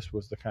anyway, this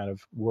was the kind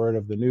of word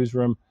of the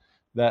newsroom,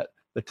 that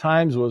the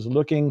Times was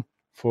looking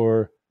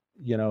for,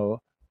 the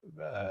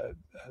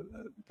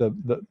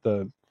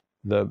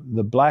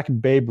black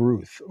Babe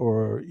Ruth,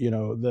 or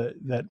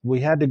that we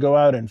had to go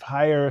out and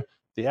hire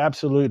the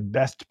absolute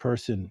best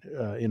person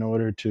in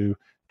order to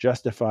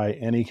justify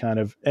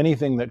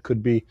anything that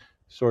could be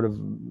sort of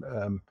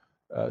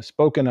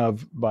spoken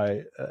of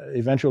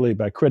eventually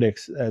by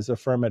critics as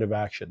affirmative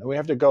action. We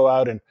have to go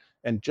out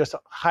and just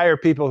hire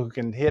people who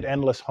can hit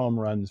endless home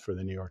runs for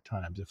the New York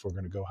Times if we're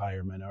going to go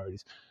hire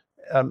minorities.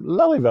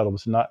 Lelyveld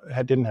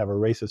didn't have a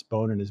racist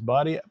bone in his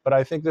body, but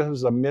I think this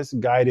was a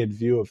misguided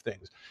view of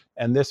things.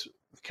 And this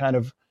kind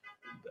of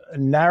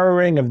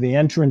narrowing of the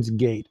entrance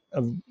gate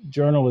of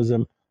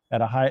journalism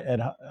at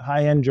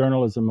high-end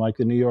journalism, like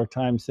the New York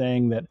Times,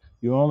 saying that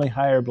you only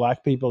hire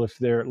black people if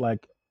they're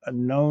like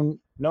known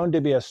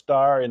to be a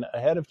star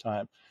ahead of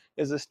time,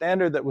 is a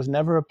standard that was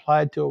never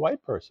applied to a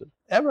white person,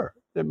 ever.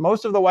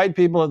 Most of the white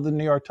people at the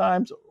New York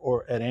Times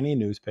or at any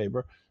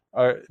newspaper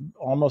are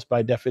almost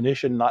by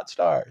definition not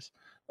stars.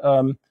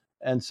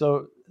 And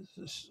so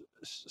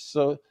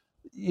a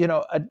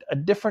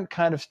different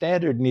kind of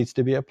standard needs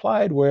to be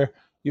applied, where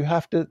you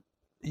have to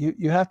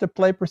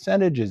play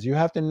percentages. You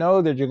have to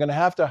know that you're going to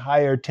have to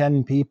hire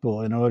 10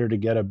 people in order to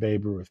get a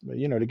Babe Ruth.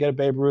 To get a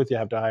Babe Ruth, you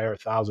have to hire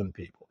 1,000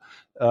 people.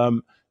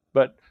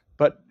 But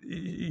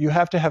you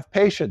have to have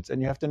patience, and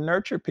you have to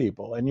nurture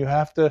people, and you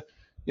have to,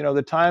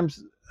 the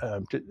Times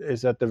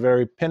is at the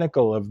very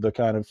pinnacle of the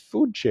kind of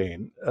food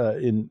chain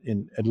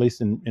in at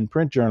least in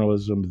print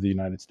journalism of the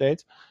United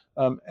States,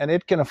 and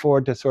it can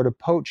afford to sort of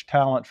poach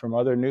talent from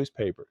other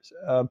newspapers.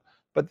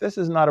 But this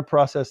is not a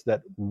process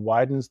that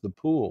widens the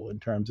pool in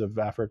terms of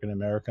African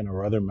American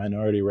or other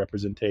minority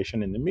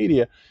representation in the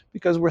media,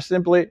 because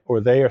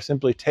they are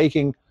simply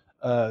taking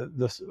a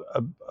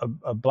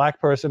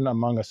black person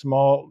among a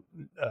small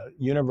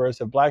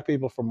universe of black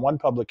people from one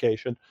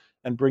publication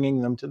and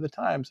bringing them to the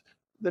Times.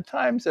 The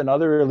Times and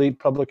other elite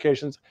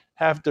publications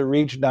have to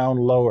reach down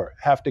lower,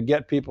 have to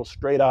get people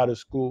straight out of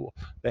school.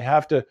 They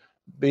have to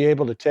be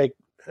able to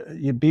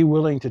be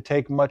willing to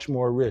take much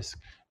more risk,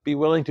 be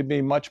willing to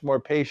be much more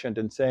patient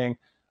in saying,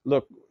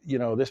 look,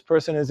 this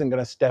person isn't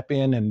going to step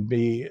in and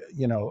be,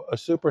 a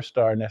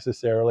superstar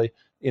necessarily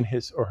in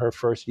his or her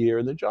first year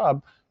in the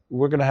job.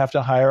 We're going to have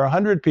to hire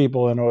 100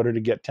 people in order to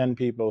get 10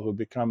 people who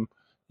become,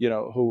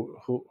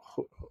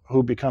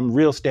 who become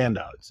real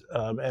standouts.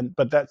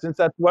 Since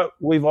that's what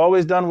we've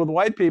always done with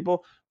white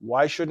people,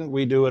 why shouldn't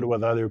we do it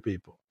with other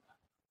people?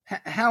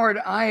 Howard,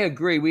 I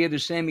agree. We had the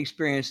same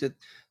experience at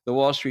the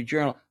Wall Street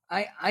Journal.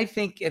 I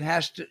think it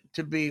has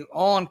to be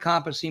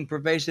all-encompassing,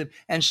 pervasive,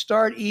 and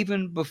start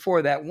even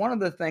before that. One of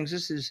the things,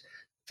 this is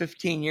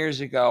 15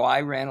 years ago, I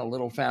ran a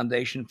little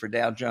foundation for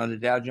Dow Jones, the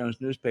Dow Jones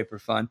Newspaper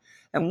Fund.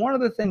 And one of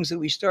the things that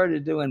we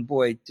started doing,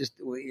 we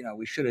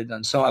should have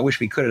done so. I wish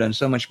we could have done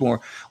so much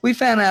more. We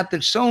found out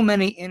that so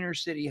many inner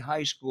city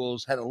high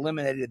schools had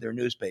eliminated their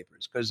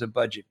newspapers because of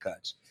budget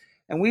cuts.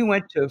 And we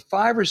went to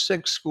 5 or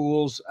 6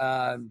 schools,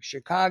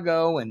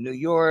 Chicago and New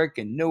York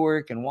and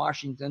Newark and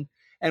Washington.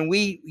 And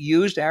we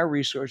used our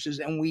resources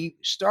and we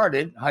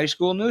started high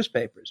school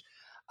newspapers.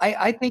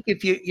 I think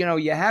if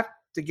you have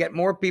to get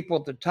more people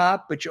at the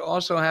top, but you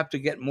also have to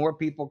get more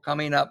people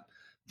coming up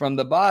from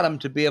the bottom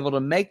to be able to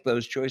make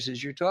those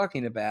choices you're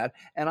talking about.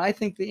 And I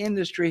think the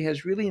industry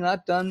has really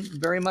not done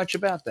very much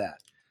about that.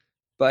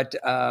 But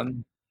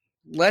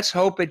let's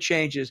hope it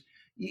changes.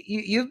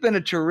 You've been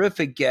a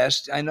terrific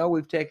guest. I know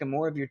we've taken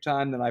more of your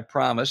time than I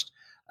promised.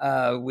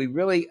 We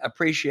really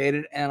appreciate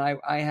it. And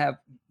I have,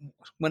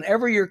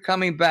 whenever you're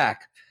coming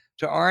back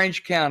to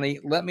Orange County,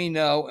 let me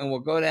know and we'll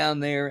go down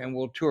there and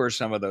we'll tour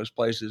some of those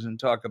places and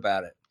talk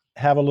about it.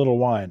 Have a little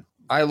wine.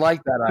 I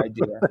like that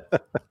idea.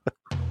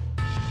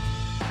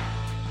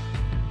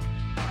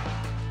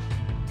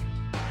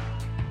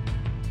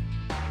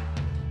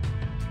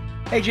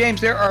 Hey, James,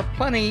 there are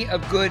plenty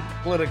of good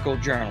political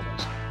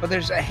journalists, but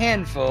there's a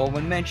handful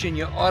when mentioned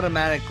you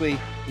automatically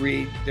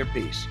read their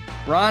piece.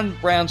 Ron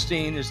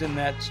Brownstein is in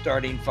that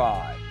starting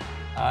 5.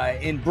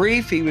 In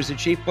brief, he was the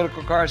chief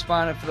political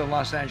correspondent for the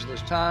Los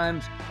Angeles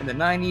Times. In the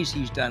 90s,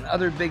 he's done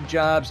other big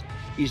jobs.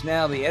 He's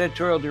now the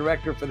editorial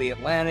director for The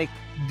Atlantic,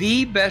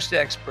 the best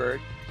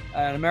expert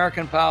on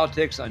American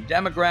politics, on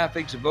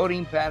demographics,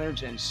 voting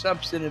patterns, and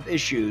substantive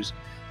issues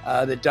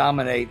that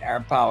dominate our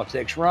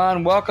politics.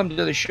 Ron, welcome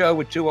to the show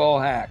with 2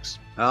 old hacks.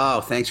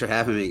 Oh, thanks for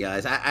having me,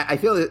 guys. I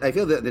feel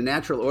that the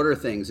natural order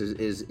of things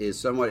is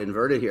somewhat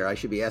inverted here. I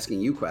should be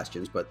asking you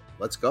questions, but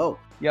let's go.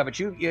 Yeah, but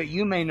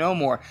you may know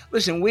more.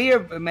 Listen, we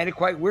have made it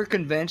quite. We're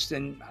convinced,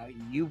 and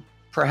you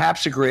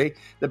perhaps agree,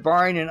 that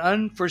barring an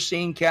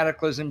unforeseen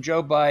cataclysm,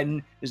 Joe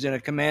Biden is in a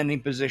commanding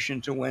position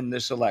to win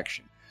this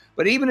election.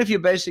 But even if you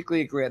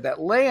basically agree with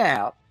that, lay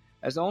out,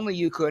 as only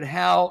you could,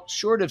 how,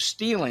 short of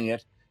stealing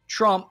it,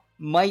 Trump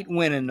might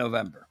win in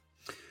November.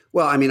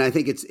 Well, I mean, I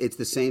think it's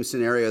the same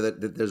scenario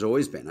that there's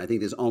always been. I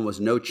think there's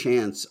almost no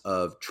chance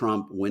of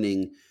Trump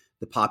winning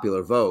the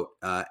popular vote.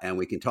 And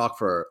we can talk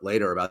for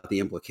later about the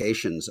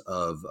implications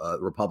of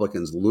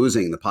Republicans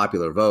losing the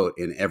popular vote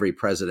in every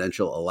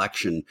presidential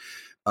election,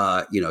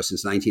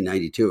 since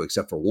 1992,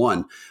 except for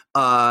one.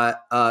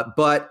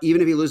 But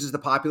even if he loses the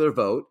popular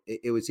vote,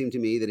 it would seem to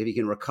me that if he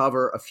can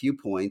recover a few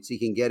points, he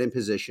can get in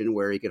position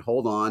where he could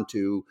hold on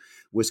to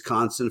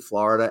Wisconsin,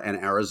 Florida, and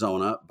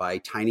Arizona by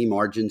tiny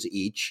margins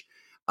each.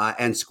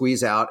 And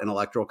squeeze out an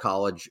electoral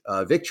college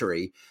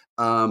victory,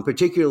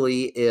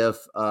 particularly if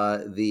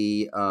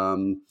the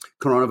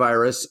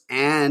coronavirus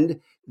and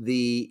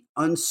the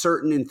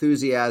uncertain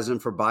enthusiasm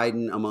for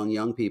Biden among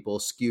young people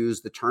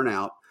skews the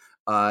turnout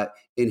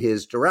in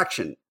his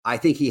direction. I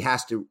think he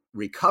has to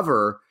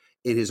recover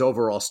in his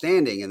overall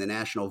standing in the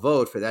national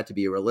vote for that to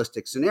be a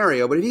realistic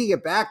scenario. But if he can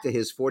get back to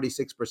his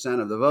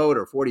 46% of the vote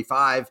or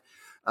 45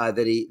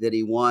 that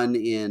he won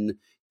in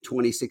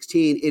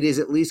 2016, it is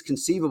at least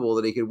conceivable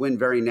that he could win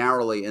very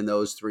narrowly in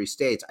those three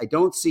states. I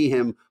don't see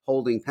him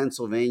holding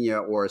Pennsylvania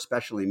or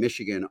especially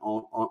Michigan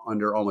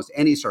under almost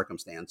any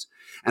circumstance.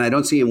 And I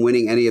don't see him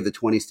winning any of the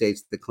 20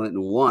 states that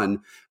Clinton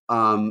won.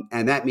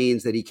 And that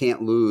means that he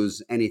can't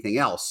lose anything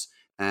else.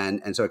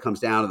 And so it comes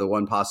down to the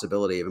one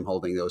possibility of him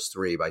holding those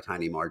three by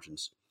tiny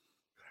margins.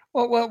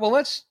 Well,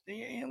 let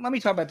me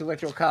talk about the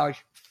Electoral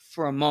College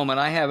for a moment.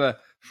 I have a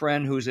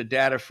friend who's a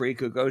data freak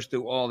who goes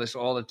through all this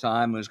all the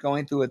time, was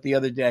going through it the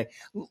other day.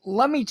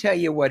 Let me tell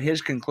you what his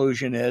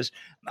conclusion is.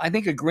 I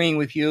think agreeing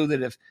with you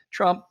that if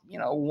Trump,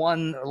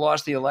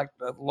 lost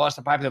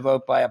the popular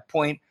vote by a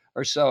point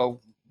or so,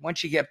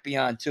 once you get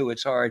beyond 2,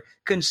 it's hard.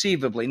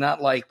 Conceivably,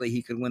 not likely,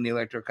 he could win the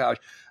Electoral College.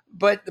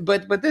 But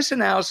this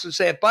analysis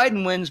say if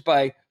Biden wins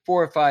by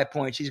 4 or 5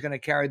 points, he's going to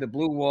carry the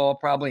blue wall,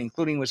 probably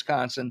including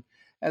Wisconsin,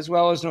 as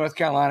well as North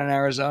Carolina and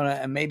Arizona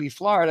and maybe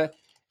Florida.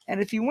 And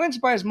if he wins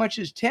by as much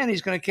as 10,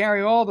 he's going to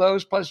carry all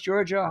those plus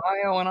Georgia,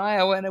 Ohio, and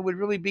Iowa, and it would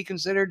really be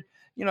considered,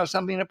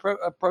 something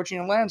approaching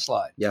a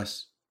landslide.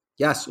 Yes.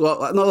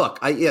 Well, no, look,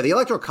 the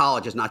Electoral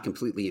College is not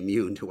completely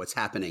immune to what's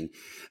happening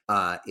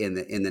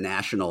in the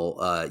national,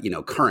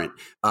 current.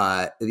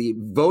 The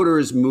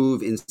voters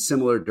move in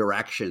similar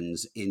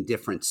directions in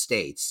different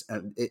states,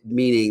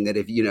 meaning that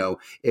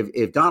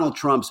if Donald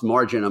Trump's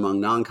margin among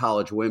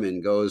non-college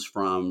women goes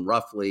from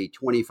roughly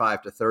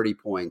 25 to 30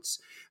 points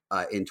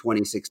in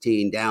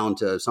 2016 down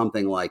to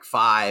something like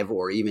 5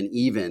 or even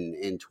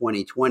in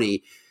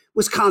 2020,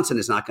 Wisconsin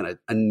is not going to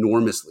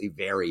enormously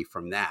vary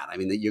from that. I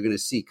mean, that you're going to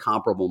see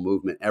comparable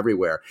movement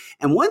everywhere.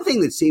 And one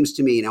thing that seems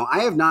to me, now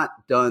I have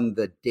not done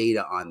the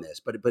data on this,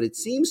 but it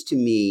seems to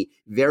me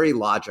very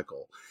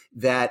logical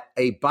that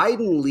a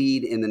Biden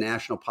lead in the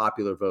national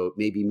popular vote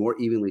may be more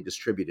evenly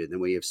distributed than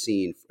we have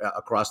seen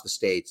across the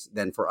states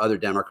than for other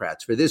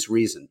Democrats for this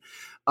reason.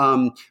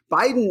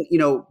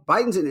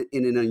 Biden's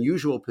in an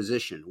unusual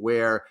position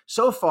where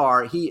so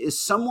far he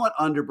is somewhat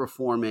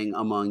underperforming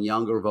among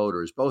younger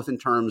voters, both in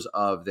terms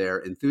of their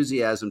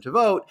enthusiasm to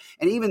vote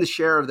and even the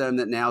share of them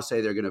that now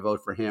say they're going to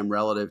vote for him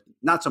relative,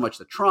 not so much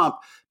to Trump,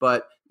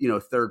 but,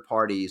 third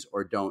parties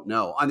or don't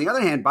know. On the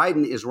other hand,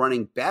 Biden is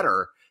running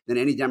better than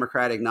any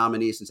Democratic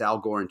nominee since Al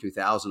Gore in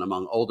 2000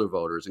 among older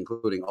voters,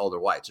 including older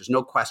whites. There's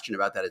no question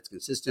about that. It's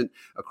consistent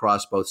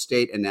across both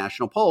state and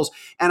national polls.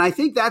 And I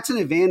think that's an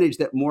advantage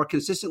that more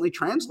consistently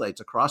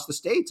translates across the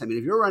states. I mean,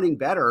 if you're running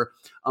better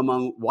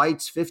among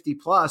whites 50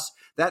 plus,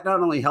 that not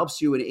only helps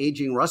you in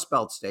aging Rust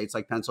Belt states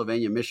like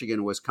Pennsylvania,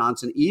 Michigan,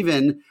 Wisconsin,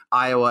 even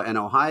Iowa and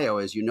Ohio,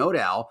 as you note,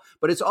 Al,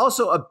 but it's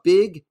also a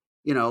big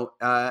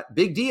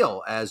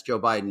deal, as Joe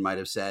Biden might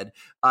have said,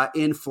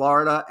 in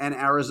Florida and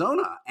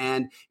Arizona.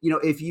 And,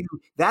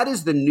 that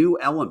is the new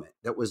element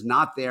that was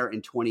not there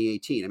in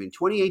 2018. I mean,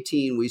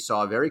 2018, we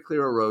saw a very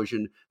clear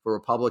erosion for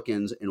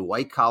Republicans in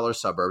white collar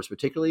suburbs,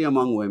 particularly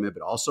among women,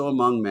 but also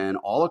among men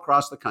all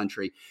across the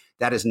country.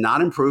 That has not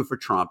improved for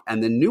Trump.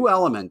 And the new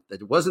element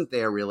that wasn't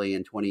there really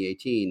in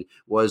 2018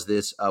 was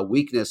this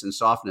weakness and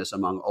softness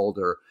among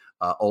older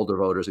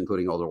voters,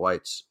 including older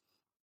whites.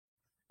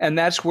 And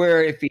that's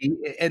where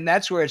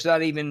it's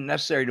not even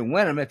necessary to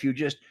win them if you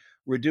just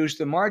reduce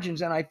the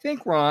margins. And I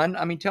think, Ron,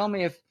 I mean, tell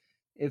me if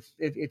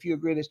you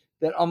agree with this,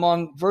 that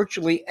among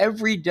virtually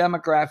every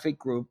demographic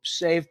group,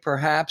 save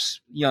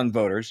perhaps young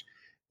voters,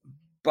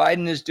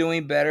 Biden is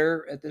doing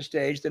better at this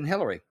stage than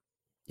Hillary.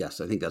 Yes,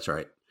 I think that's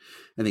right.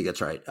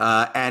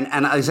 And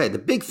as I say, the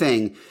big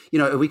thing,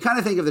 if we kind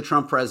of think of the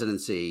Trump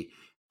presidency,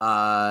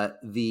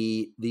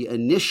 the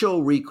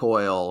initial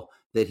recoil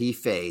that he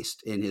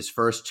faced in his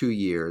first 2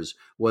 years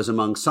was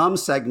among some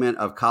segment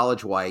of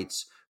college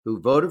whites who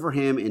voted for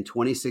him in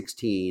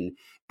 2016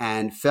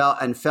 and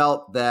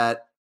felt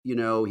that,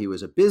 he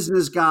was a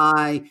business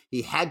guy.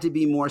 He had to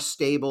be more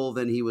stable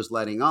than he was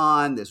letting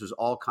on. This was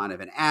all kind of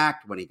an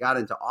act. When he got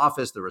into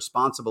office, the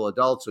responsible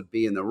adults would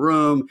be in the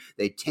room.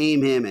 They'd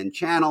tame him and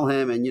channel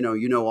him and,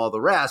 all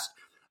the rest.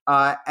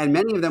 And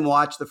many of them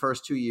watched the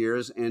first 2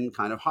 years in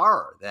kind of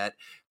horror that,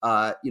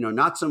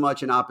 not so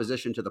much in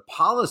opposition to the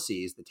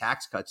policies, the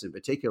tax cuts in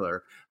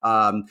particular,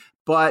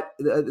 but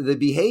the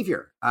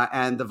behavior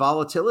and the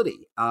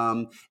volatility.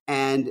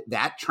 And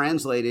that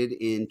translated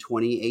in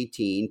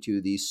 2018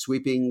 to these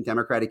sweeping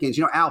Democratic gains.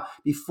 Al,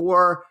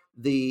 before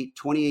the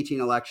 2018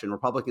 election,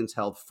 Republicans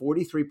held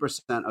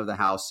 43% of the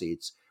House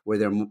seats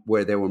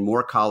where there were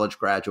more college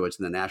graduates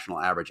than the national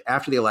average.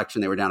 After the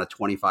election, they were down to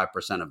 25%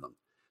 of them.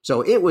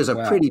 So it was a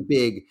pretty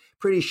big,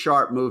 pretty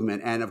sharp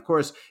movement. And of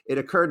course, it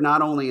occurred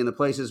not only in the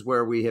places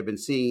where we've been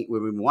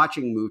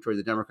watching move toward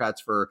the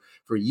Democrats for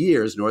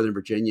years, Northern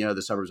Virginia,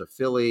 the suburbs of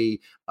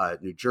Philly,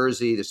 New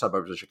Jersey, the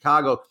suburbs of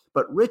Chicago,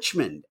 but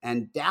Richmond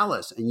and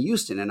Dallas and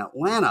Houston and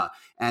Atlanta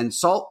and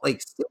Salt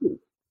Lake City.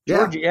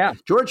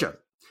 Georgia.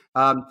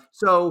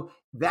 So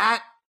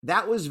that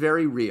was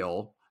very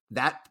real.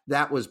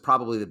 That was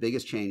probably the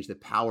biggest change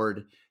that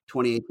powered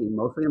 2018,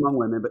 mostly among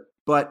women.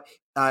 But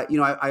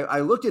I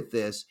looked at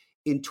this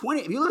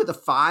if you look at the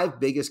 5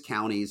 biggest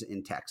counties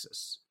in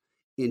Texas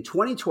in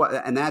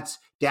 2012, and that's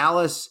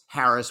Dallas,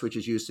 Harris, which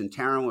is Houston,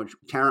 Tarrant,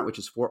 which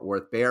is Fort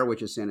Worth, Bear,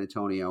 which is San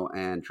Antonio,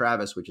 and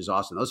Travis, which is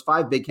Austin. Those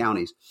 5 big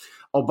counties.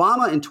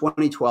 Obama in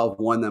 2012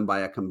 won them by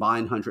a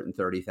combined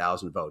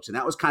 130,000 votes. And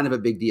that was kind of a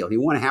big deal. He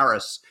won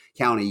Harris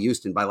County,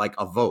 Houston, by like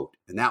a vote.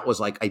 And that was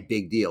like a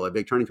big deal, a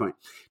big turning point.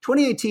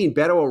 2018,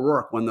 Beto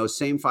O'Rourke won those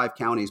same 5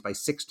 counties by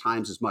 6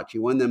 times as much. He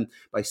won them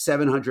by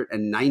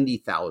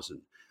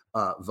 790,000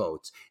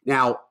 votes.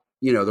 Now,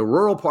 the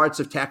rural parts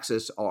of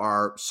Texas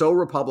are so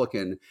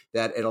Republican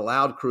that it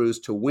allowed Cruz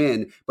to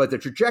win, but the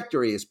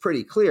trajectory is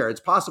pretty clear. It's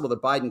possible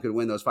that Biden could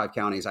win those 5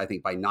 counties, I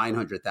think, by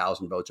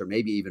 900,000 votes or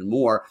maybe even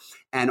more,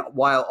 and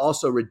while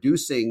also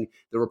reducing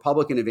the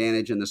Republican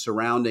advantage in the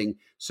surrounding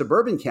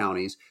suburban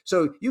counties.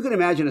 So you can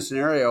imagine a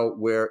scenario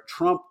where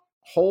Trump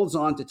holds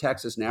on to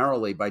Texas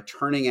narrowly by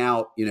turning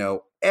out,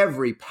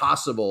 every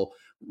possible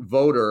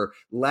voter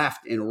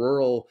left in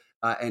rural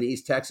and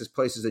East Texas,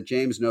 places that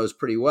James knows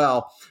pretty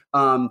well.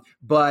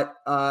 But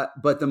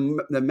the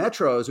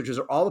metros, which is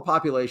where all the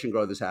population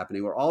growth is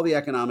happening, where all the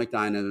economic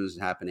dynamism is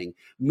happening,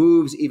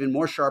 moves even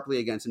more sharply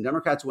against them.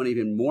 Democrats win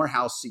even more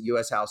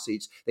U.S. House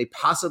seats. They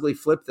possibly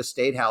flip the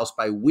state house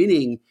by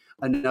winning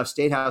enough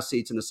state house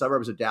seats in the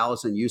suburbs of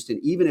Dallas and Houston,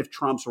 even if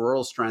Trump's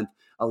rural strength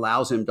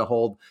allows him to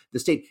hold the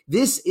state.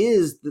 This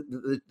is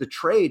the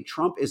trade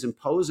Trump is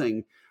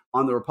imposing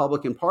on the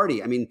Republican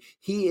Party. I mean,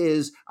 he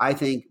is, I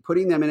think,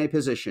 putting them in a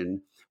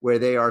position where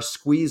they are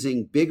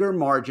squeezing bigger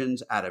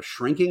margins out of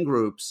shrinking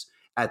groups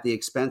at the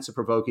expense of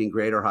provoking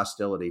greater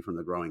hostility from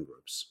the growing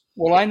groups.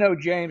 Well, I know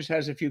James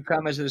has a few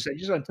comments that say,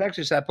 just on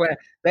Texas, that point,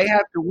 they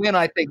have to win,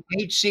 I think,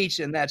 8 seats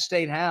in that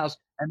state house,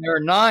 and there are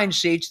 9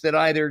 seats that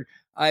either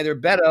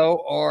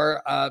Beto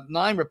or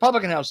 9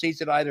 Republican House seats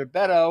that either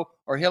Beto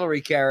or Hillary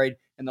carried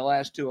in the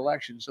last 2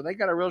 elections. So they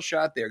got a real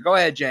shot there. Go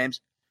ahead,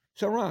 James.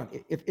 So, Ron,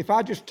 if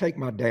I just take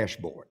my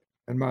dashboard,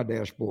 and my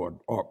dashboard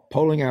are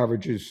polling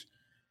averages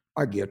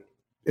I get,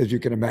 as you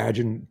can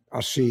imagine,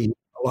 I see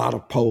a lot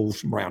of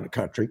polls from around the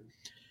country.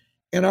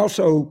 And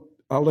also,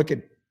 I look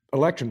at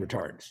election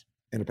returns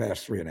in the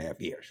past 3.5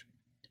 years.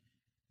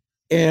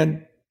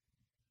 And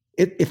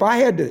if I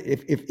had to,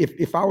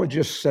 if I were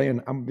just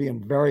saying I'm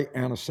being very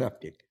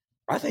antiseptic,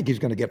 I think he's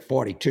going to get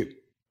 42.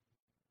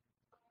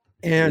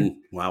 And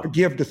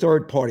give the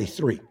third party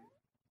 3.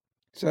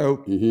 So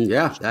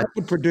that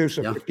would produce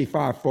a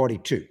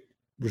 55-42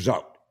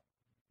 result.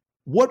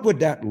 What would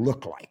that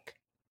look like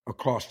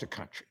across the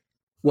country?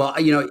 Well,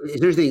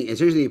 it's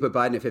interesting you put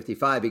Biden at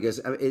 55 because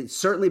it's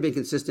certainly been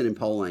consistent in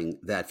polling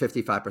that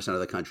 55%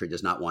 of the country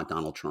does not want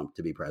Donald Trump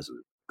to be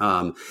president.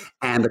 And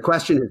the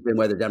question has been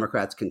whether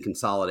Democrats can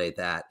consolidate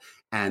that,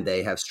 and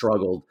they have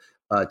struggled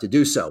to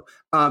do so.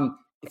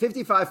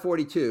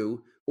 55-42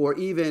 or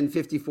even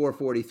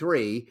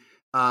 54-43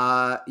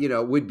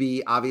 would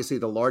be obviously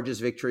the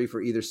largest victory for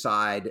either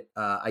side.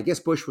 I guess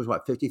Bush was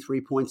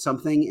 53 point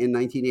something in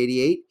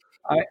 1988.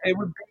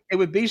 It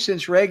would be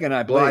since Reagan,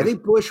 I believe. Well, I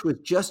think Bush was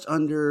just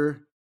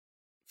under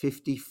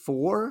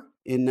 54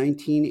 in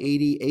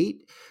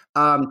 1988.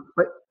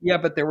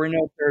 But there were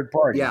no third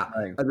parties. Yeah,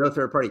 right. No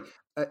third party.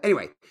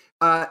 Anyway,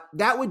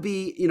 that would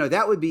be,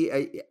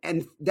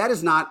 and that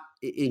is not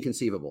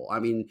inconceivable. I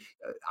mean,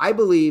 I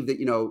believe that,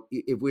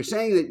 if we're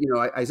saying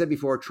that, I said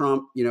before,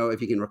 Trump,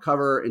 if he can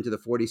recover into the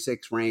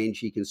 46 range,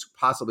 he can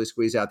possibly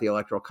squeeze out the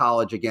Electoral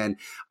College again.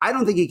 I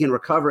don't think he can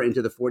recover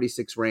into the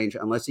 46 range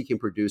unless he can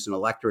produce an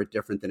electorate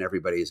different than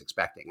everybody is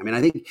expecting. I mean,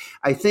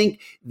 I think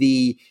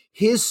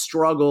his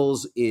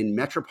struggles in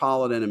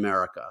metropolitan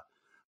America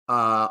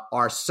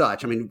are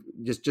such. I mean,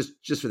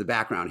 just for the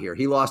background here,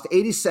 he lost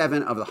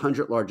 87 of the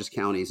 100 largest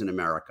counties in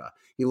America.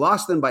 He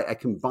lost them by a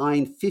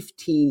combined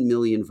 15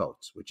 million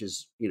votes, which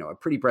is, a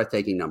pretty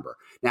breathtaking number.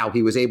 Now,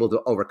 he was able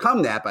to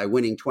overcome that by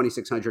winning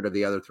 2,600 of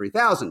the other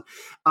 3,000.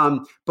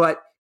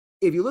 But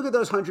if you look at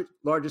those 100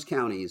 largest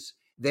counties,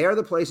 they are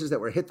the places that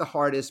were hit the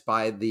hardest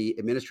by the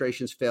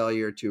administration's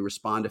failure to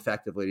respond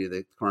effectively to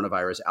the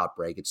coronavirus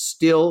outbreak. It's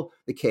still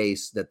the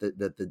case that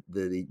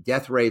the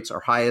death rates are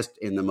highest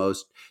in the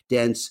most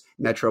dense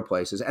metro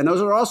places. And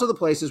those are also the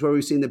places where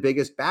we've seen the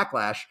biggest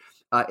backlash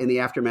in the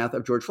aftermath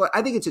of George Floyd.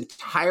 I think it's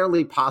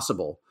entirely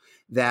possible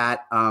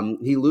that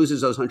he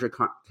loses those 100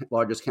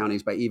 largest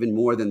counties by even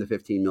more than the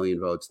 15 million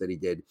votes that he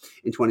did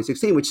in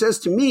 2016, which says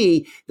to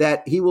me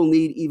that he will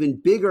need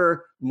even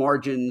bigger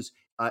margins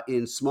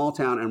in small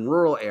town and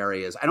rural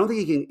areas. I don't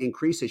think he can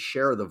increase his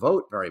share of the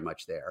vote very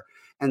much there.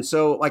 And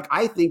so,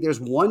 I think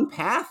there's one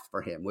path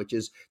for him, which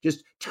is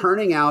just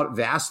turning out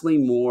vastly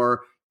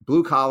more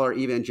blue collar,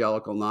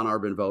 evangelical,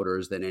 non-urban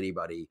voters than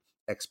anybody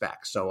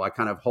expects. So I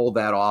kind of hold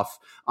that off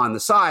on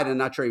the side and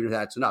not sure even if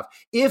that's enough.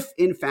 If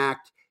in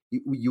fact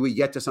you would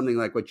get to something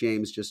like what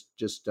James just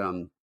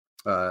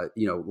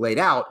laid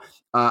out,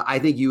 I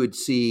think you would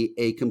see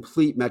a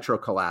complete metro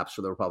collapse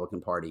for the Republican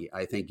Party.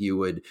 I think you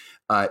would,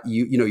 what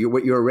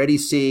you're already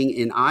seeing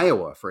in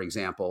Iowa, for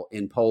example,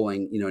 in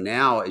polling,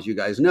 now, as you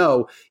guys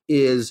know,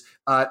 is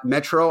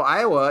Metro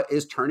Iowa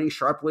is turning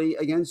sharply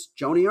against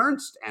Joni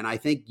Ernst, and I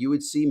think you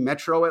would see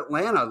Metro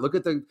Atlanta. Look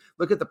at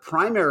the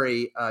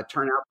primary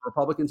turnout for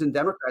Republicans and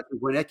Democrats in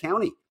Gwinnett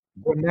County.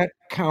 Gwinnett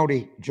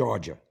County,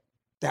 Georgia.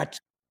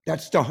 That's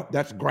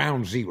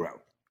ground zero.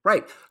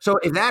 Right. So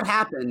if that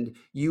happened,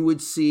 you would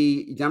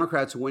see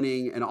Democrats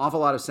winning an awful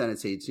lot of Senate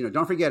seats.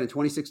 Don't forget in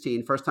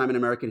 2016, first time in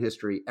American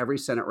history, every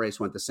Senate race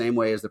went the same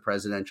way as the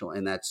presidential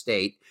in that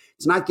state.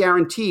 It's not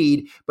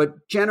guaranteed,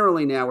 but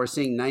generally now we're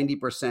seeing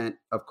 90%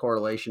 of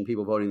correlation,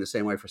 people voting the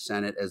same way for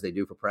Senate as they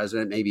do for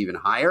president, maybe even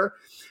higher.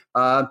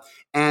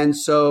 And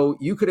so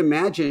you could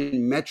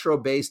imagine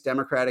metro-based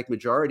Democratic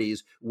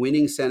majorities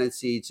winning Senate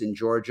seats in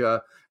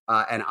Georgia,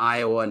 and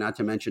Iowa, not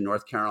to mention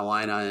North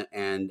Carolina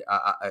and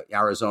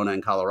Arizona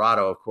and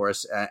Colorado, of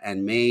course,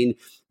 and Maine,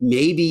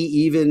 maybe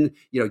even,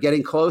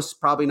 getting close,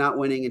 probably not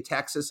winning in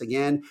Texas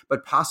again,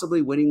 but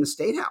possibly winning the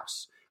state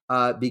house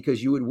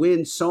because you would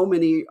win so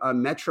many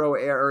metro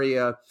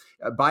area.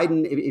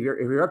 Biden, if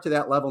you're up to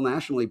that level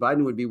nationally,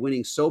 Biden would be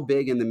winning so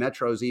big in the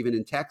metros, even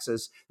in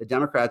Texas, the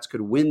Democrats could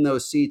win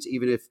those seats,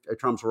 even if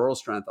Trump's rural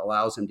strength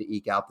allows him to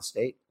eke out the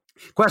state.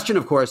 Question,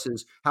 of course,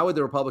 is how would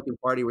the Republican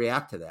Party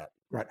react to that?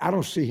 Right. I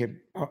don't see him,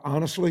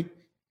 honestly,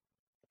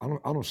 I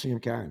don't see him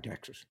carrying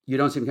Texas. You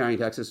don't see him carrying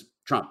Texas?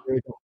 Trump?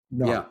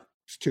 No.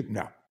 Yeah.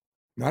 No,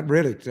 not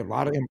really. It's a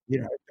lot of,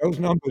 those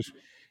numbers.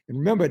 And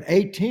remember in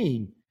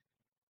 18,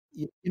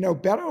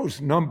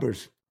 Beto's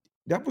numbers,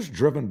 that was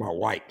driven by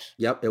whites.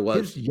 Yep, it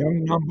was. His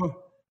young number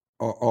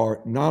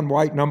or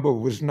non-white number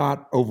was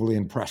not overly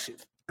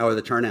impressive. Or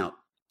the turnout.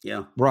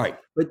 Yeah. Right.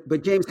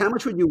 But James, how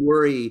much would you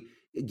worry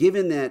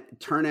given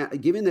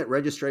that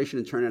registration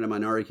and turnout in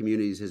minority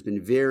communities has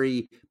been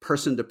very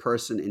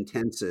person-to-person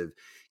intensive?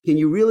 Can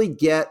you really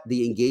get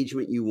the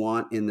engagement you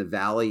want in the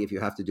Valley if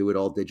you have to do it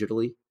all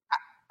digitally?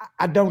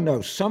 I don't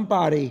know.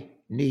 Somebody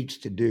needs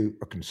to do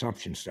a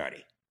consumption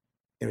study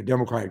in the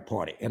Democratic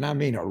Party, and I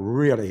mean a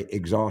really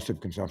exhaustive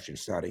consumption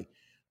study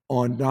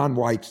on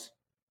non-whites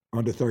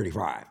under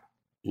 35.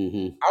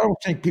 Mm-hmm. I don't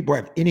think people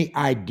have any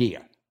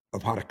idea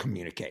of how to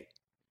communicate.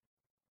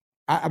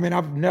 I mean,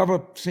 I've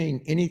never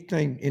seen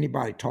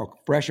anybody talk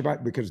fresh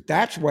about, because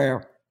that's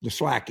where the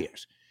slack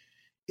is.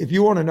 If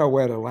you want to know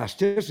where the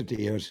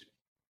elasticity is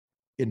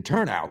in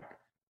turnout,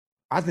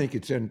 I think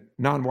it's in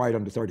non-white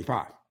under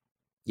 35.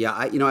 Yeah,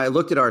 I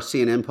looked at our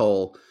CNN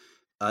poll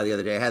the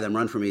other day. I had them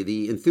run for me.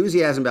 The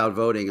enthusiasm about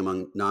voting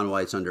among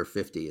non-whites under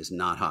 50 is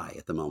not high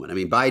at the moment. I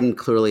mean, Biden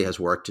clearly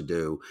has work to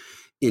do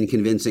in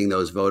convincing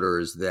those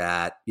voters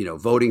that,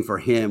 voting for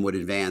him would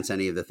advance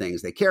any of the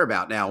things they care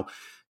about. Now,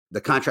 the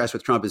contrast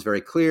with Trump is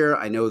very clear.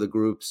 I know the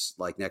groups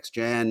like Next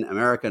Gen,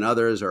 America, and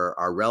others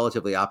are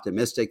relatively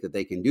optimistic that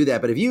they can do that.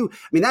 But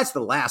that's the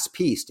last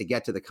piece to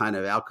get to the kind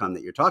of outcome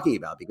that you're talking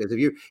about. Because if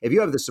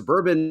you have the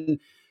suburban,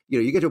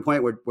 you get to a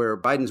point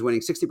where Biden's winning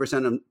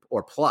 60%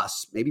 or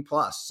plus, maybe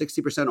plus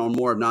 60% or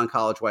more of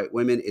non-college white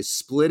women, is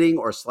splitting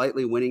or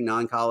slightly winning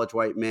non-college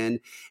white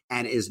men,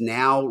 and is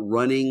now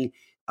winning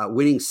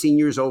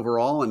seniors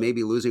overall and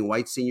maybe losing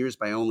white seniors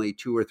by only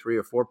 2 or 3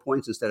 or 4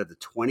 points instead of the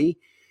 20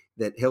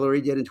 that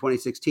Hillary did in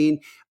 2016.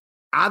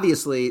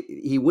 Obviously,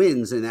 he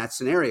wins in that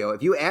scenario.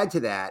 If you add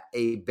to that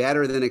a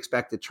better than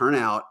expected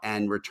turnout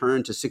and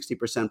return to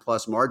 60%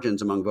 plus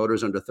margins among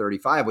voters under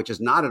 35, which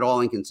is not at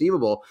all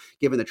inconceivable,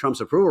 given that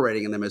Trump's approval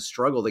rating in them has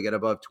struggled to get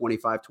above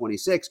 25,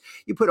 26,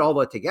 you put all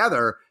that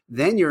together,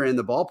 then you're in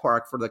the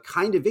ballpark for the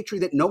kind of victory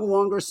that no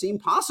longer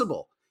seemed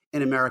possible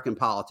in American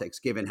politics,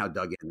 given how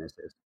dug in this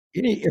is.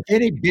 If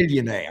any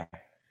billionaire,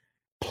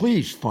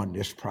 please fund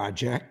this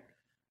project.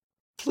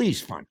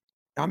 Please fund it.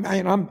 I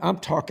mean, I'm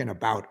talking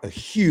about a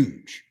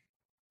huge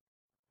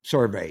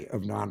survey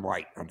of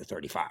non-white under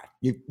 35.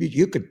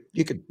 You could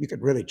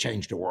really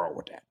change the world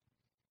with that.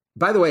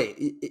 By the way,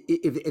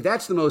 if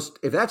that's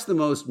the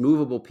most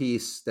movable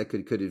piece that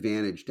could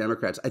advantage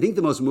Democrats, I think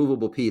the most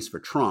movable piece for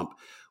Trump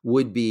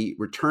would be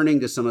returning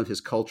to some of his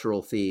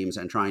cultural themes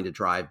and trying to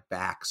drive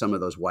back some of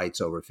those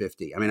whites over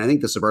 50. I mean, I think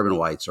the suburban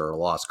whites are a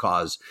lost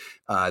cause.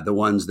 The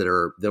ones that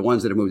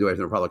have moved away from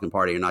the Republican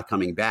Party are not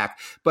coming back.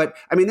 But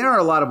I mean, there are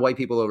a lot of white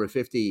people over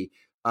 50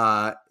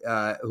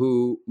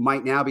 who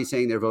might now be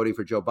saying they're voting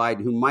for Joe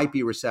Biden, who might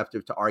be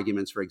receptive to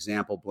arguments, for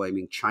example,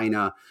 blaming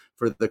China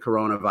for the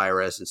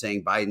coronavirus and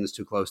saying Biden's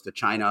too close to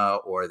China,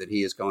 or that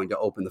he is going to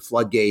open the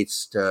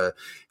floodgates to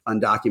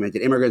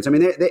undocumented immigrants. I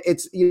mean,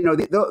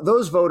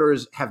 those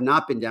voters have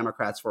not been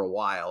Democrats for a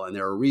while, and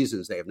there are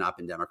reasons they have not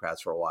been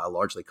Democrats for a while,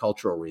 largely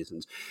cultural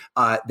reasons.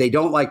 They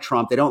don't like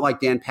Trump. They don't like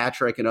Dan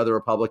Patrick and other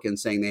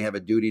Republicans saying they have a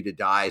duty to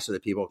die so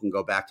that people can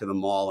go back to the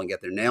mall and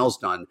get their nails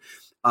done.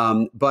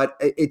 But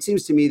it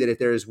seems to me that if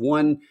there is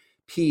one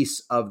piece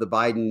of the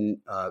Biden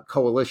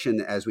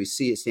coalition, as we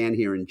see it stand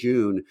here in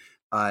June,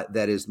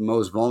 that is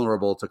most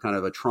vulnerable to kind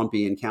of a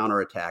Trumpian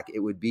counterattack, it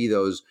would be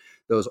those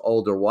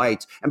older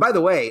whites. And by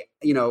the way,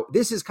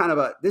 this is kind of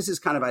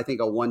I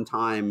think a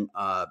one-time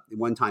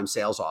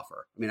sales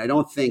offer. I mean, I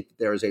don't think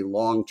there is a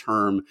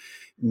long-term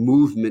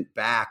movement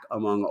back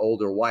among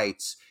older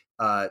whites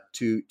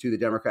to the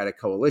Democratic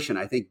coalition.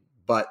 I think.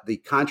 But the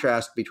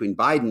contrast between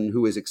Biden,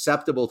 who is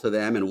acceptable to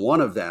them and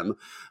one of them,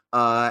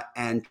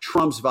 and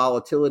Trump's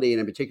volatility, and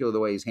in particular the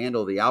way he's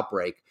handled the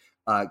outbreak,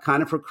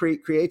 kind of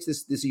creates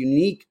this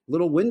unique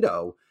little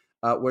window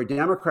where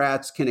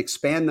Democrats can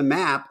expand the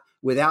map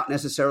without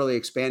necessarily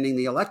expanding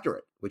the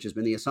electorate, which has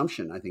been the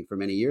assumption, I think, for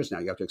many years now.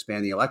 You have to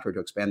expand the electorate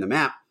to expand the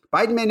map.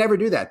 Biden may never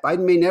do that.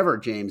 Biden may never,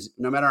 James,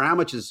 no matter how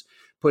much is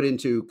put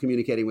into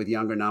communicating with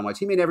younger non-whites,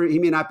 he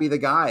may not be the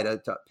guy to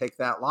pick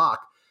that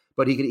lock.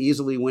 But he could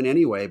easily win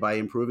anyway by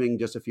improving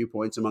just a few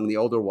points among the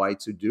older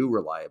whites who do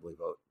reliably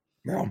vote.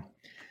 Well,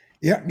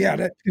 yeah,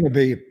 that's going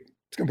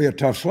to be a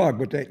tough slug.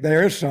 But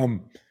there is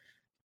some,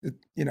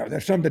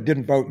 there's some that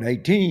didn't vote in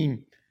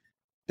 18.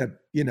 That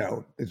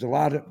there's a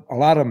lot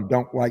of them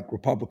don't like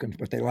Republicans,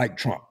 but they like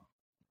Trump.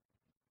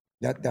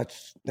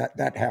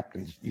 That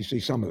happens. You see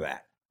some of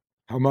that.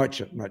 How much?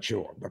 I'm not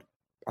sure, but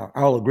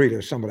I'll agree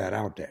there's some of that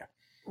out there.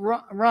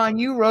 Ron,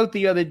 you wrote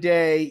the other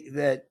day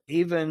that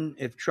even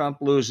if Trump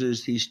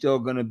loses, he's still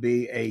going to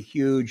be a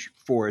huge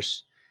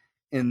force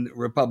in the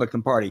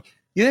Republican Party.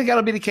 You think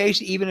that'll be the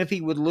case even if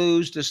he would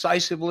lose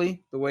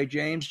decisively, the way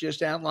James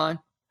just outlined?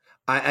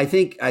 I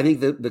think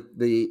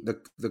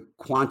the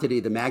quantity,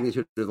 the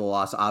magnitude of the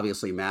loss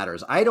obviously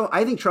matters. I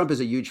think Trump is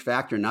a huge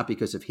factor, not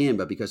because of him,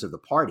 but because of the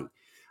party.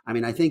 I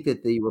mean, I think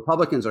that the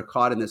Republicans are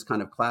caught in this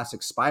kind of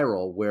classic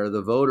spiral where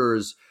the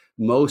voters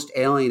most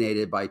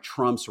alienated by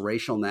Trump's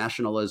racial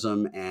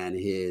nationalism and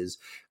his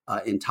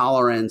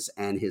intolerance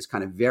and his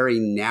kind of very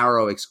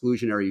narrow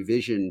exclusionary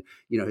vision,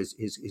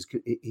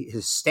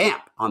 his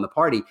stamp on the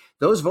party,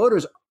 those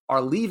voters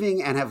are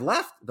leaving and have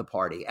left the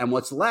party. And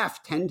what's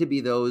left tend to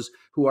be those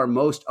who are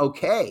most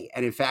okay.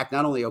 And in fact,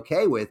 not only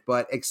okay with,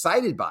 but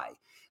excited by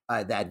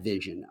that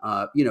vision.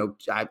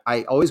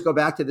 I always go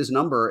back to this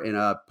number in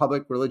a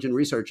Public Religion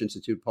Research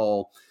Institute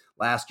poll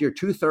last year.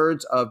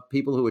 2/3 of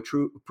people who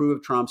approve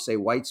of Trump say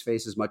whites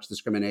face as much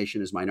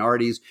discrimination as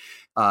minorities.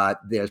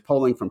 There's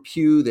polling from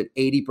Pew that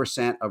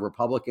 80% of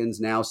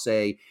Republicans now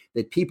say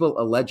that people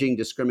alleging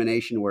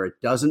discrimination where it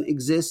doesn't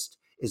exist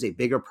is a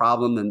bigger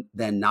problem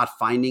than not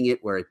finding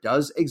it where it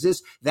does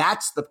exist.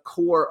 That's the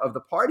core of the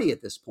party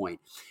at this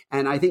point.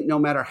 And I think no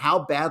matter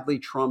how badly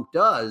Trump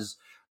does,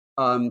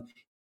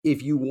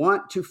 if you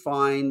want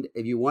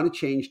to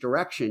change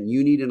direction,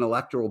 you need an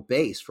electoral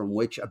base a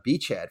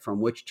beachhead from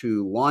which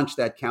to launch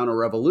that counter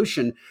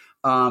revolution.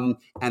 And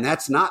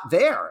that's not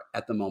there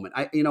at the moment.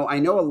 I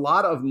know a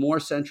lot of more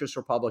centrist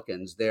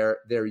Republicans, their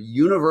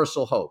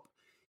universal hope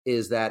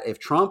is that if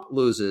Trump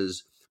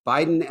loses,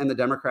 Biden and the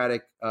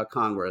Democratic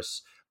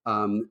Congress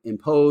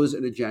impose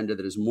an agenda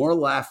that is more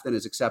left than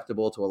is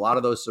acceptable to a lot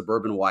of those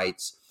suburban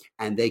whites,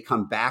 and they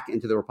come back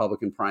into the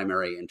Republican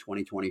primary in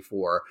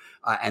 2024.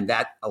 And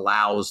that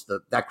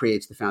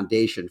creates the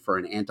foundation for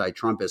an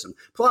anti-Trumpism.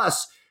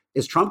 Plus,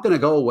 is Trump going to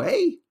go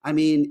away? I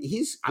mean,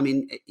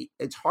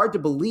 it's hard to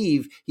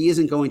believe he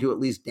isn't going to at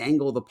least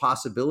dangle the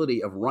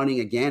possibility of running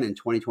again in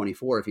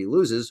 2024 if he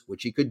loses,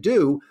 which he could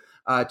do,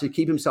 to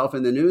keep himself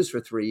in the news for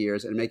 3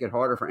 years and make it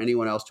harder for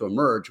anyone else to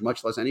emerge,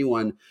 much less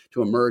anyone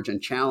to emerge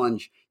and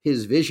challenge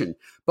his vision.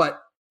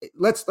 But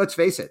let's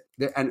face it.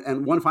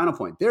 And one final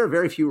point, there are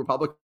very few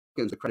Republicans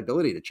with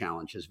credibility to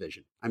challenge his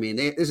vision. I mean,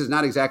 this has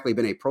not exactly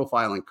been a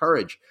profile in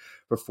courage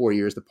for 4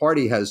 years. The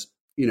party has,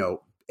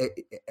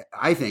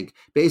 I think,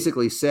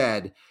 basically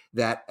said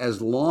that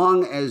as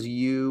long as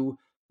you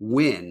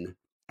win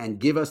and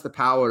give us the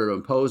power to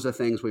impose the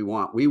things we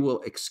want, we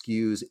will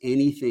excuse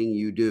anything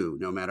you do,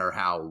 no matter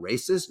how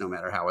racist, no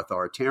matter how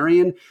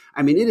authoritarian.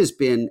 I mean, it has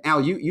been,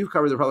 Al, you've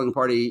covered the Republican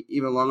Party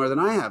even longer than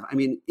I have. I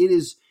mean, it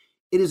is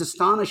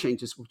astonishing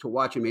to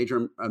watch a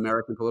major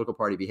American political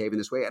party behave in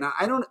this way. And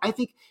I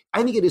think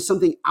it is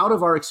something out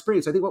of our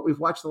experience. I think what we've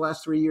watched the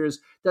last 3 years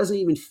doesn't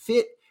even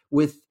fit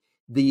with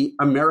the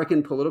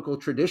American political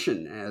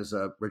tradition, as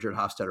Richard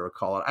Hofstadter would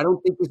call it. I don't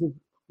think this is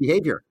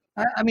behavior.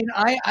 I mean,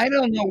 I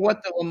don't know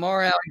what the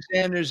Lamar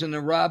Alexanders and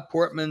the Rob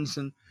Portmans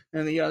and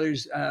and the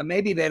others,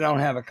 maybe they don't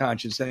have a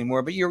conscience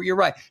anymore. But you're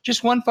right.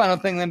 Just one final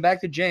thing, then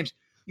back to James.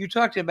 You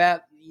talked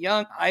about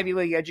young Ivy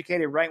League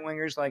educated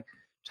right-wingers like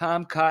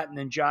Tom Cotton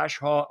and Josh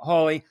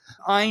Hawley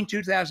eyeing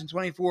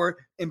 2024,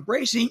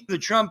 embracing the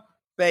Trump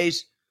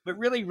base, but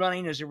really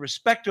running as a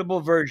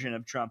respectable version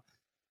of Trump.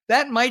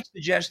 That might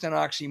suggest an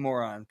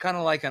oxymoron, kind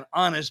of like an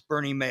honest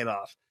Bernie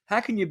Madoff. How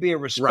can you be a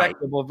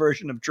respectable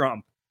version of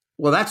Trump?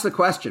 Well, that's the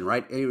question,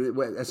 right?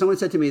 Someone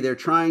said to me, they're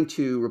trying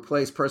to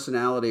replace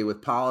personality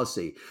with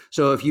policy.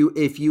 So if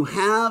you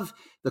have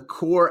the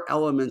core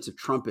elements of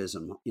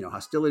Trumpism,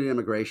 hostility to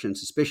immigration,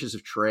 suspicious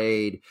of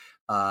trade,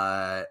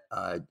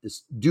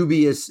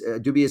 dubious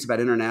about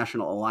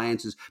international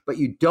alliances, but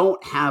you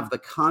don't have the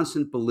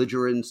constant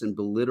belligerence and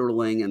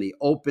belittling and the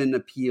open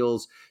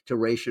appeals to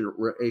racial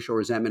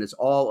resentment. It's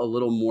all a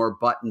little more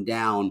buttoned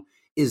down.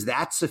 Is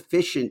that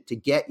sufficient to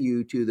get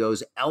you to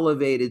those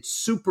elevated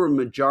super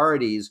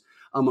majorities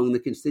among the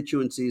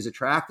constituencies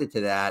attracted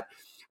to that?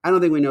 I don't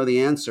think we know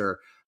the answer.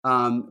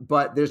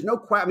 But there's no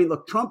question. I mean,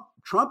 look,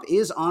 Trump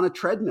is on a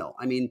treadmill.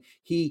 I mean,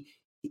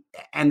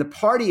 and the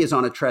party is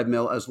on a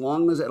treadmill as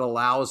long as it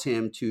allows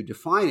him to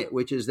define it,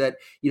 which is that,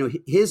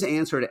 his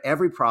answer to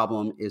every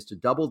problem is to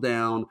double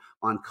down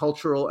on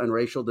cultural and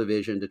racial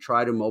division to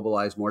try to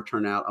mobilize more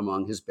turnout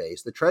among his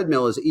base. The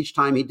treadmill is each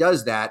time he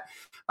does that,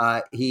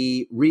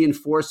 he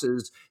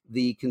reinforces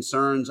the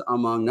concerns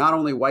among not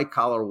only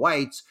white-collar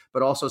whites,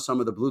 but also some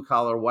of the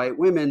blue-collar white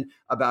women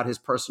about his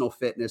personal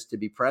fitness to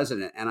be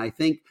president. And I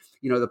think,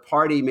 the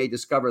party may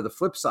discover the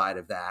flip side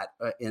of that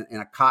in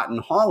a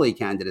Cotton-Hawley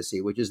candidacy,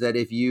 which is that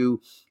if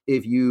you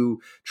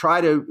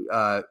try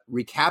to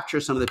recapture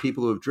some of the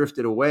people who have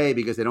drifted away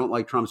because they don't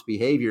like Trump's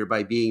behavior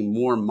by being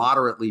more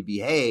moderately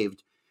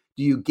behaved,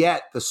 do you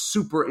get the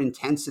super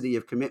intensity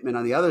of commitment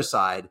on the other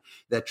side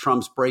that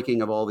Trump's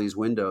breaking of all these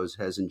windows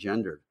has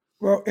engendered?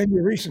 Well, in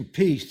your recent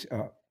piece,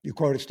 you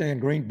quoted Stan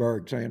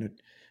Greenberg saying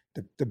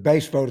that the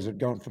base voters had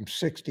gone from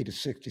 60 to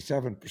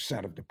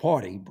 67% of the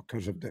party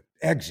because of the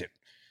exit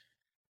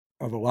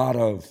of a lot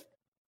of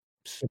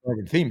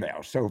suburban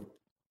females. So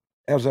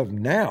as of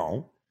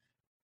now,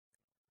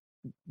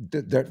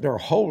 their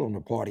hold on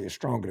the party is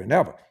stronger than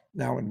ever.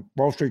 Now, in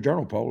Wall Street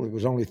Journal poll, it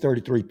was only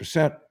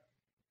 33%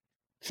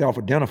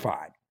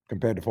 self-identified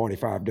compared to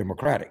 45%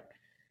 Democratic.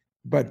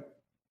 But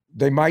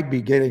they might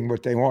be getting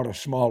what they want, a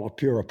smaller,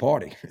 purer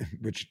party,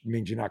 which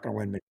means you're not going to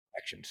win many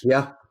elections.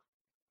 Yeah.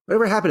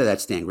 Whatever happened to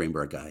that Stan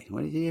Greenberg guy?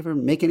 Did he ever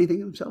make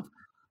anything of himself?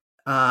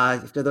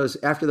 After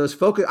those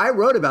focus, I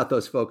wrote about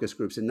those focus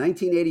groups in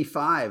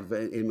 1985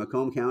 in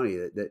Macomb County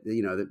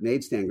that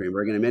made Stan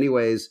Greenberg, and in many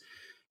ways,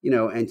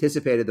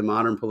 anticipated the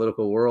modern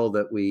political world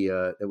that we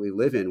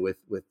live in with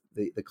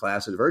the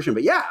class inversion.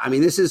 But yeah, I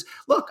mean,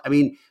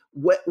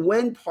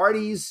 when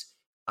parties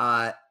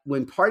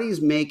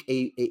make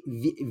a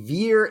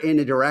veer in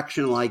a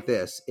direction like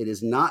this, it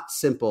is not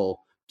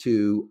simple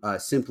to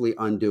simply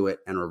undo it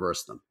and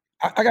reverse them.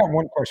 I got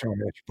one question on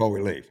this before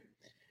we leave.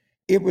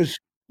 It was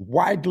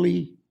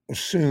widely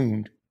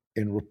assumed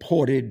and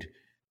reported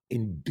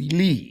and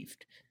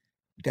believed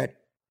that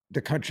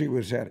the country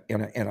was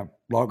in a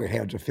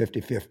loggerheads of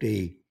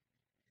 50-50.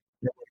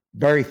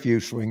 Very few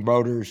swing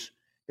voters.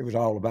 It was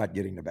all about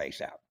getting the base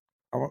out.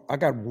 I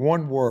got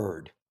one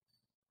word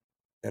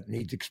that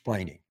needs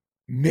explaining: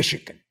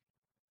 Michigan.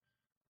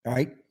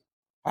 Right?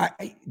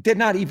 I did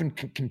not even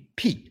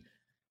compete.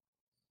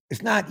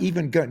 It's not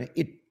even going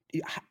to.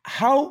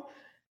 How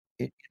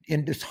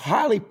in this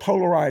highly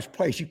polarized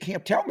place, you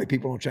can't tell me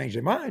people don't change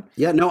their mind.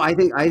 Yeah, no, I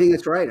think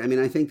that's right. I mean,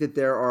 I think that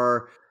there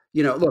are,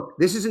 look,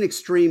 this is an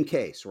extreme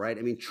case, right?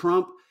 I mean,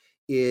 Trump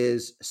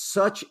is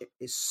such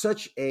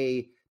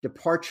a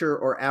departure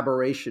or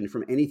aberration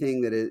from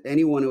anything that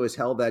anyone who has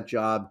held that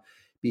job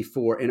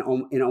before in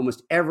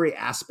almost every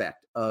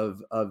aspect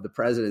of the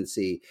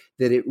presidency,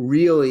 that it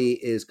really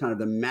is kind of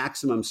the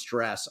maximum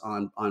stress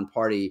on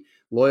party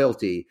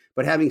loyalty.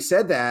 But having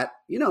said that,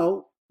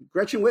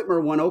 Gretchen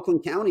Whitmer won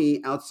Oakland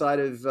County outside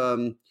of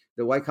the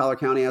white-collar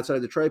county outside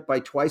of Detroit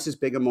by twice as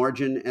big a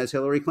margin as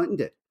Hillary Clinton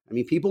did. I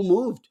mean, people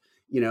moved,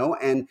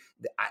 and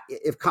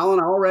if Colin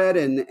Allred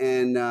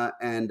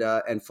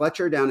and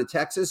Fletcher down in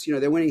Texas,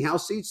 they're winning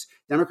House seats.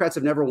 Democrats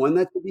have never won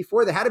that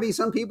before. There had to be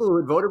some people who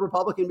had voted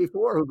Republican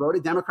before who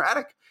voted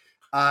Democratic.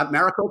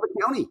 Maricopa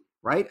County,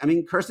 right? I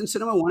mean, Kyrsten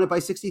Sinema won it by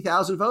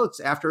 60,000 votes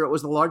after it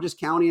was the largest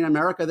county in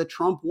America that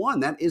Trump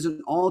won. That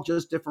isn't all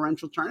just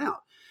differential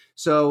turnout.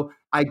 So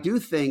I do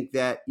think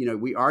that,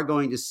 we are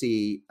going to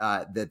see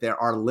that there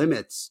are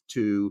limits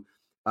to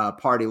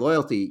party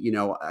loyalty.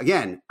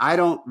 Again, I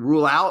don't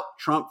rule out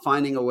Trump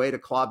finding a way to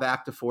claw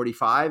back to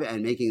 45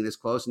 and making this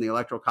close in the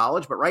Electoral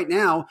College. But right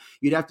now,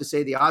 you'd have to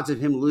say the odds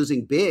of him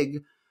losing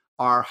big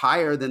are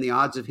higher than the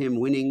odds of him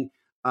winning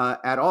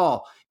at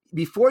all.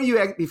 Before you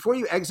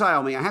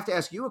exile me, I have to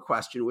ask you a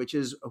question, which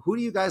is, who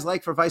do you guys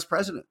like for vice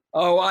president?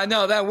 Oh, I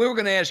know that we were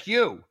going to ask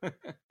you.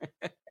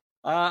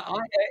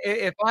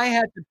 If I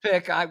had to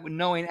pick,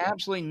 knowing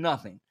absolutely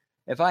nothing,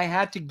 if I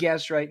had to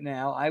guess right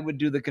now, I would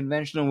do the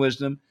conventional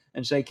wisdom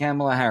and say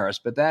Kamala Harris,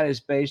 but that is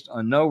based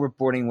on no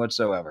reporting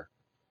whatsoever.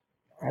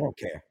 I don't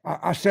care.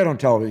 I said on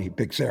television,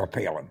 big Sarah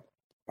Palin.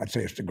 I'd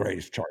say it's the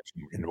greatest choice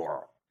in the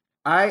world.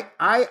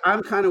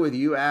 I'm kind of with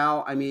you,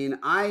 Al. I mean,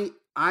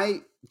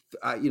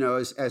 you know,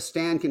 as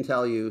Stan can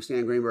tell you,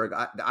 Stan Greenberg,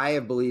 I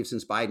have believed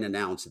since Biden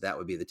announced that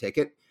would be the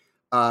ticket.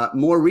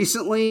 More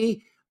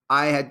recently,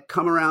 I had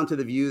come around to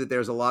the view that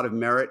there's a lot of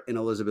merit in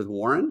Elizabeth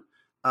Warren.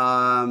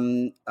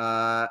 I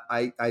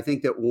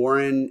think that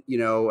Warren, you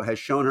know, has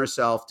shown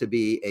herself to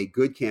be a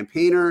good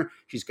campaigner.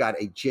 She's got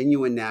a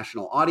genuine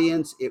national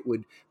audience. It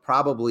would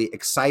probably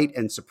excite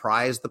and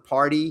surprise the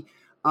party.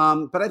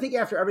 But I think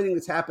after everything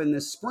that's happened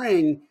this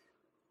spring,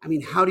 I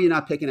mean, how do you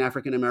not pick an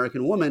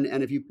African-American woman?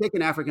 And if you pick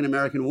an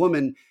African-American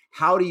woman,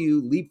 how do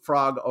you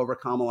leapfrog over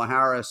Kamala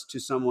Harris to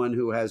someone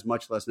who has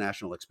much less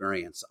national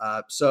experience?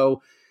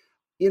 So,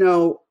 you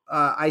know,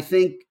 I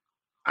think,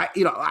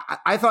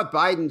 I thought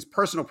Biden's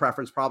personal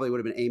preference probably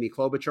would have been Amy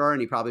Klobuchar, and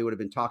he probably would have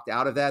been talked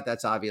out of that.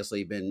 That's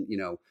obviously been, you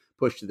know,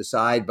 pushed to the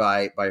side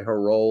by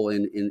her role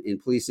in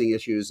policing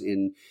issues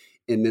in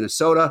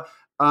Minnesota.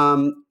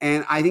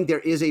 And I think there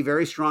is a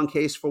very strong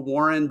case for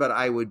Warren, but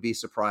I would be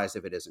surprised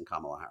if it isn't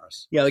Kamala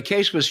Harris. Yeah, the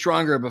case was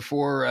stronger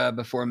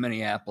before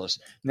Minneapolis.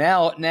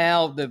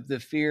 Now the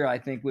fear, I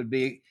think, would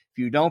be if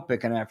you don't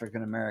pick an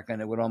African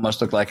American, it would almost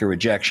look like a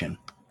rejection.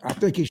 I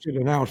think he should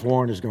announce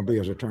Warren is going to be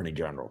his attorney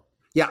general.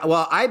 Yeah,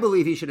 well, I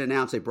believe he should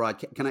announce a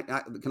broad.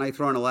 Can I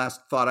throw in a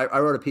last thought? I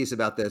wrote a piece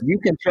about this. You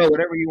can throw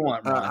whatever you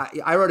want.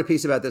 I wrote a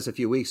piece about this a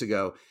few weeks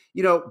ago.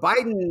 You know,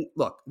 Biden,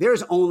 look,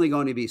 there's only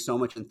going to be so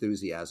much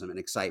enthusiasm and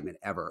excitement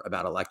ever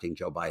about electing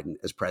Joe Biden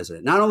as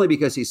president, not only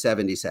because he's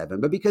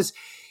 77, but because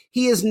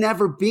he has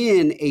never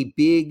been a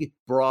big,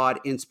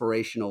 broad,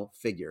 inspirational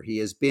figure. He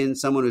has been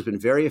someone who's been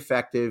very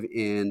effective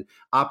in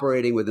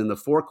operating within the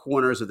four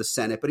corners of the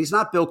Senate, but he's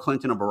not Bill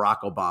Clinton or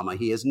Barack Obama.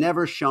 He has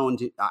never shown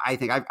to, I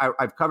think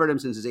I've covered him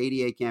since his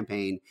 88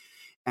 campaign.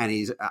 And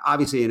he's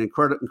obviously an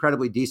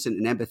incredibly decent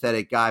and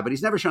empathetic guy, but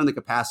he's never shown the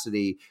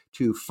capacity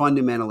to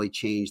fundamentally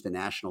change the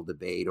national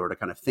debate or to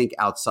kind of think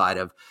outside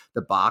of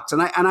the box.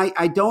 And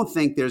I don't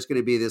think there's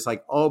going to be this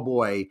like, oh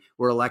boy,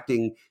 we're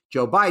electing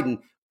Joe Biden.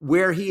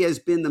 Where he has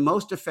been the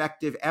most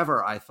effective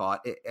ever, I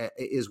thought,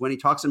 is when he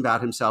talks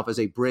about himself as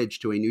a bridge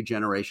to a new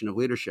generation of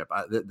leadership.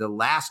 The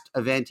last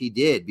event he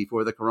did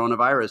before the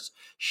coronavirus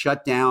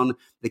shut down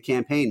the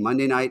campaign,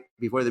 Monday night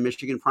before the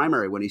Michigan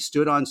primary, when he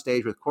stood on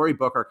stage with Cory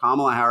Booker,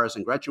 Kamala Harris,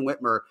 and Gretchen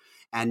Whitmer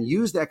and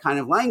used that kind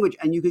of language.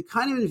 And you could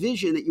kind of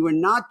envision that you were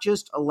not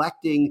just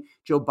electing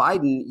Joe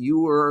Biden,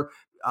 you were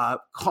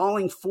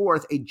calling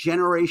forth a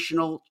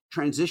generational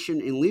transition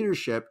in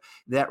leadership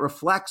that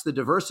reflects the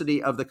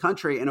diversity of the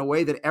country in a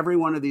way that every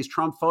one of these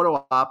Trump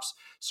photo ops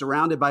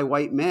surrounded by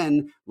white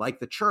men, like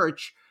the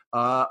church,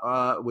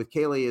 with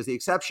Kayleigh as the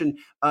exception,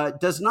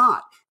 does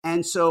not.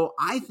 And so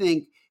I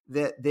think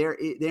that there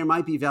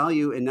might be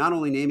value in not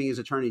only naming his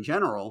attorney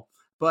general,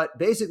 but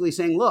basically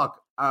saying, look,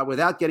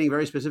 without getting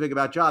very specific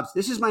about jobs,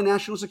 this is my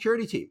national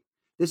security team.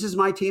 This is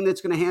my team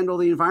that's going to handle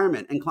the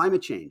environment and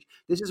climate change.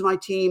 This is my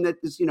team that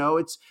is, you know,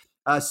 it's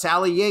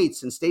Sally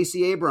Yates and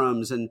Stacey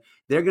Abrams, and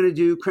they're going to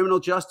do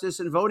criminal justice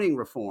and voting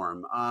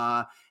reform.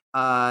 I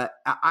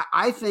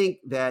think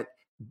that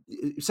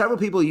several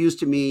people use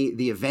to me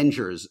the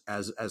Avengers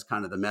as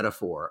kind of the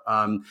metaphor.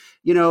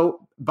 You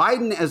know,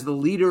 Biden as the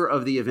leader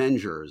of the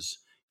Avengers,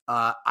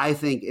 I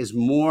think is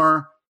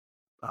more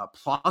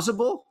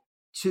plausible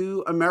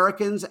to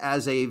Americans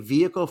as a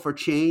vehicle for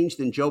change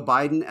than Joe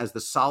Biden as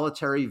the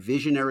solitary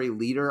visionary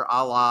leader,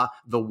 a la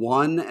the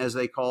one, as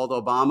they called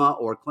Obama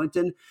or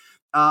Clinton.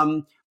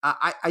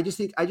 I just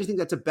think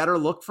that's a better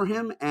look for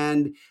him.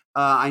 And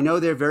I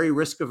know they're very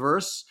risk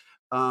averse.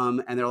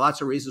 And there are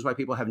lots of reasons why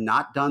people have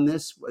not done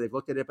this. They've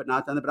looked at it, but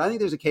not done it. But I think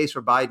there's a case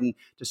for Biden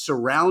to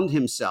surround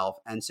himself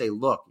and say,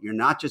 look, you're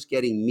not just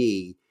getting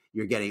me,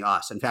 you're getting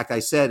us. In fact,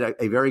 I said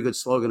a very good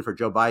slogan for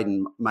Joe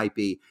Biden might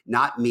be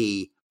not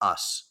me,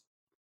 us,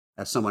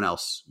 as someone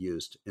else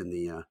used in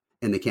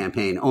the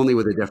campaign, only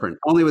with a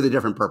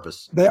different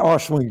purpose. There are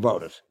swing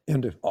voters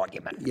in the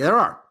argument. Yeah,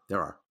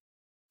 there are.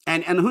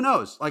 And who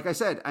knows? Like I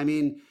said, I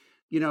mean,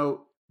 you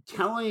know,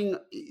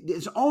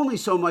 there's only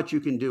so much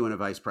you can do in a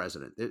vice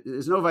president.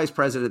 There's no vice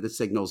president that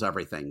signals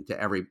everything to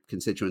every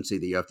constituency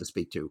that you have to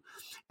speak to.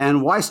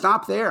 And why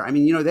stop there? I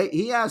mean, you know,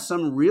 he has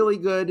some really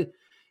good,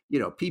 you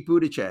know, Pete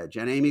Buttigieg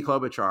and Amy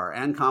Klobuchar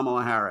and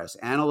Kamala Harris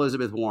and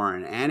Elizabeth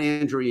Warren and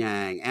Andrew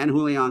Yang and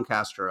Julian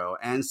Castro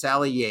and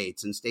Sally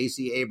Yates and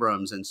Stacey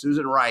Abrams and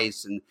Susan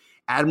Rice and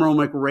Admiral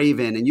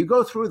McRaven. And you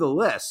go through the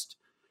list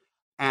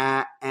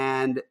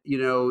and you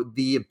know,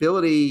 the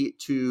ability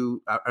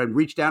to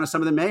reach down to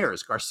some of the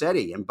mayors,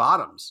 Garcetti and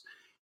Bottoms.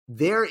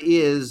 There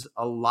is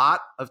a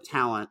lot of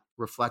talent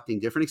reflecting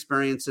different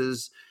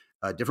experiences,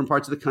 different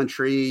parts of the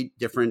country,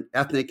 different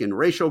ethnic and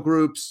racial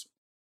groups.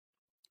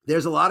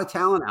 There's a lot of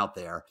talent out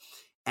there.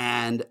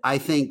 And I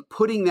think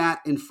putting that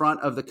in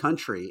front of the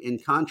country, in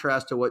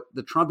contrast to what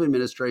the Trump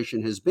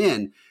administration has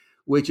been,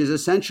 which is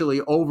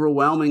essentially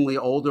overwhelmingly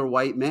older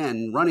white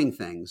men running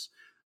things,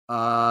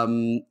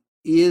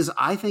 is,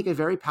 I think, a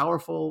very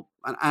powerful,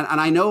 and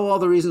I know all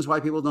the reasons why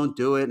people don't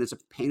do it, and it's a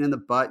pain in the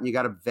butt, and you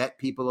got to vet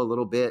people a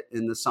little bit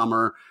in the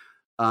summer.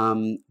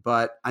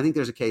 But I think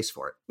there's a case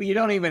for it. Well, you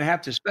don't even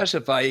have to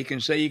specify. You can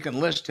say you can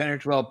list 10 or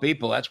 12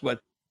 people. That's what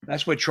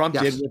Trump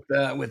Yes. did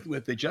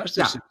with the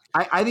justices.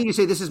 Yeah. I think you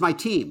say, this is my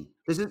team.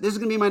 This is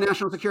going to be my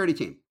national security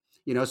team.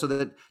 So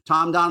that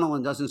Tom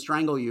Donilon doesn't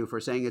strangle you for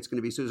saying it's going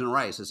to be Susan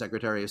Rice as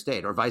Secretary of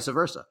State, or vice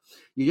versa.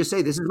 You just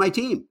say, this is my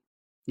team,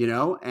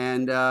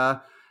 and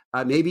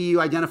maybe you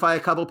identify a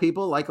couple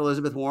people like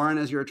Elizabeth Warren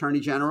as your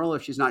Attorney General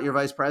if she's not your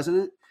vice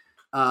president.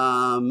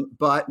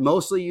 But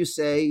mostly you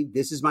say,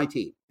 this is my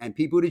team. And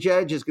Pete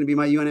Buttigieg is going to be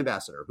my UN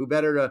ambassador. Who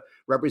better to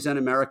represent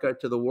America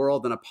to the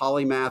world than a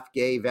polymath,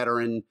 gay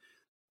veteran,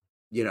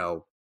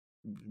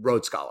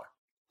 Rhodes Scholar.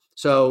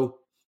 So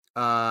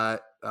I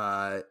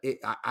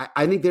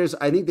think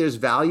there's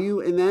value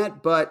in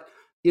that. But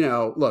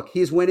look,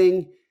 he's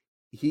winning.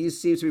 He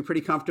seems to be pretty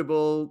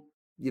comfortable,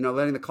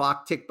 letting the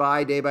clock tick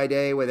by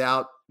day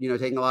without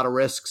taking a lot of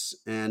risks.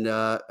 And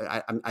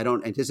I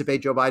don't anticipate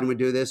Joe Biden would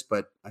do this,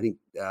 but I think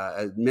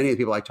many of the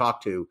people I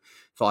talked to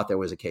thought there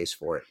was a case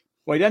for it.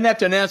 Well, he doesn't have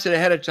to announce it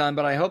ahead of time,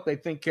 but I hope they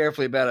think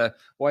carefully about a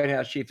White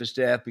House chief of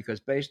staff, because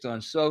based on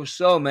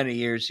so many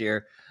years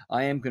here,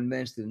 I am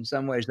convinced that in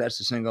some ways that's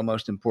the single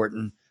most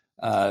important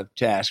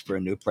task for a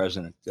new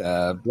president.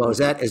 Well, is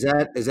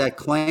that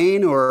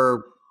Klain,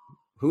 or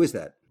who is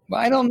that?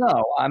 Well, I don't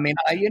know. I mean,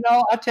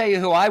 I'll tell you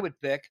who I would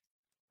pick: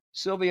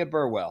 Sylvia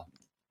Burwell.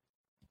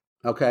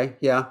 Okay,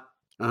 yeah.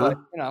 Uh-huh.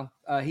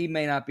 But, he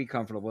may not be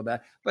comfortable with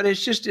that. But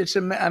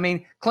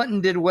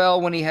Clinton did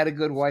well when he had a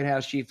good White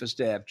House chief of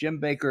staff. Jim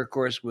Baker, of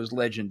course, was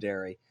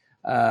legendary.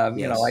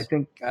 Yes. I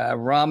think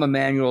Rahm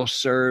Emanuel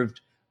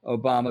served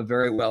Obama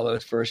very well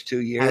those first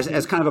 2 years.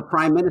 As kind of a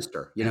prime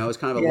minister, as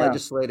kind of a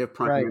legislative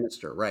prime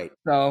minister, right?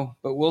 So,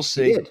 but we'll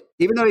see. He did.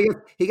 Even though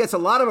he gets a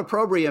lot of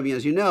opprobrium,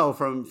 as you know,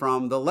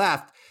 from the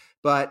left.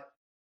 But,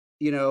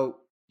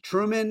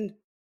 Truman,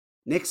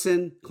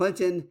 Nixon,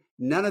 Clinton,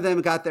 none of them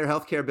got their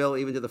health care bill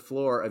even to the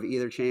floor of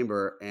either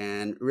chamber.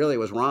 And really it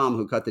was Rahm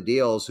who cut the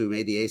deals, who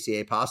made the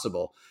ACA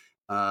possible.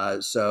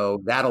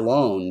 So that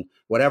alone,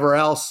 whatever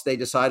else they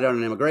decided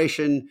on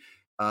immigration,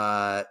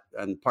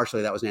 and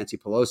partially that was Nancy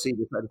Pelosi.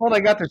 Well, they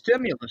got the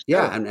stimulus.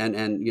 Yeah.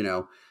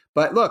 And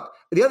but look,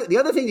 the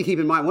other thing to keep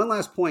in mind, one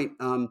last point,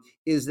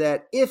 is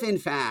that if in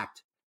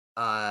fact,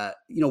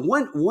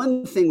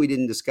 one thing we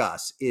didn't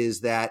discuss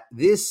is that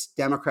this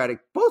Democratic,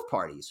 both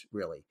parties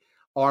really,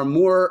 are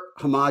more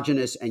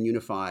homogenous and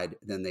unified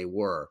than they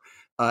were.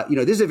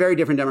 This is a very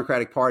different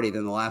Democratic Party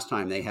than the last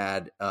time they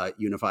had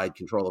unified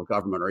control of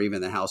government, or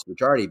even the House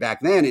majority.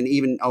 Back then, and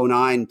even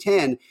 2009,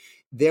 10,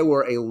 there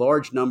were a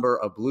large number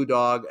of blue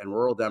dog and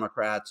rural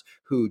Democrats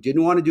who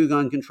didn't want to do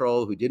gun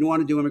control, who didn't want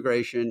to do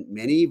immigration.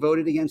 Many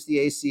voted against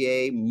the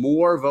ACA,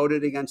 more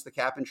voted against the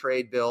cap and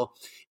trade bill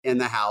in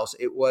the House.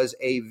 It was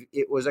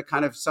a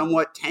kind of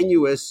somewhat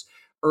tenuous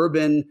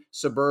urban,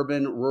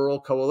 suburban, rural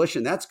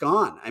coalition. That's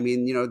gone. I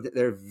mean,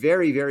 there are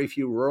very, very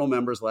few rural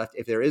members left.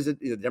 If there is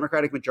the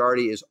Democratic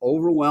majority is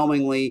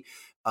overwhelmingly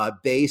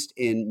based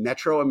in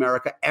metro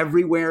America,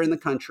 everywhere in the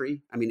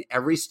country. I mean,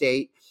 every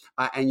state.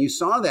 And you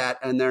saw that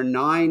in their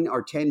 9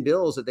 or 10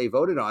 bills that they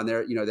voted on,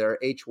 their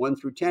H1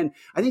 through 10.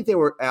 I think there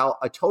were, Al,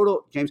 a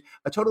total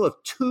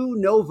of 2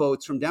 no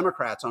votes from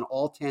Democrats on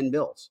all 10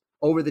 bills.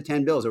 Over the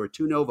 10 bills, there were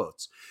 2 no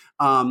votes.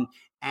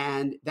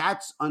 And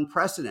that's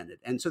unprecedented.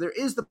 And so there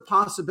is the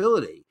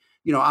possibility,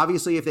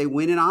 obviously if they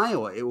win in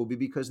Iowa, it will be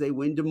because they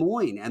win Des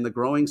Moines and the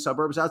growing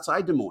suburbs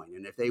outside Des Moines.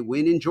 And if they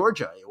win in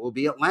Georgia, it will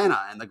be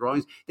Atlanta and the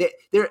growing.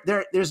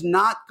 There's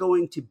not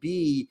going to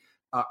be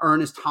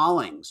Ernest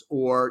Hollings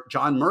or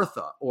John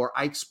Murtha or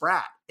Ike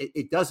Spratt.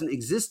 It doesn't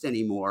exist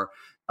anymore.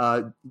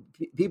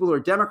 People who are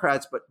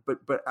Democrats,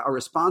 but are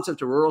responsive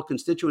to rural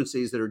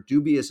constituencies that are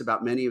dubious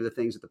about many of the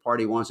things that the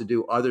party wants to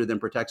do other than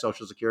protect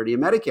Social Security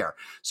and Medicare.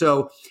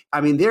 So, I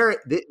mean,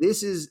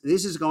 this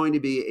is going to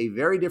be a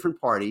very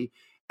different party.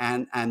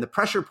 And the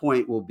pressure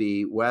point will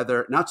be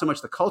whether, not so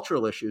much the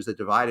cultural issues that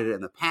divided it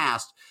in the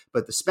past,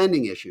 but the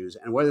spending issues,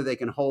 and whether they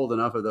can hold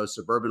enough of those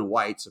suburban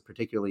whites,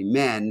 particularly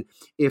men,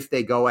 if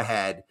they go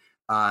ahead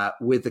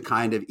with the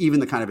kind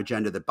of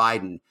agenda that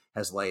Biden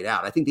has laid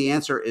out. I think the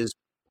answer is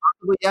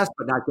probably yes,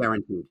 but not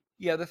guaranteed.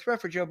 Yeah, the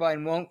threat for Joe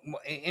Biden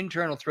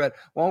internal threat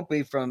won't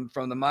be from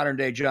the modern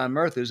day John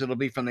Murthas. It'll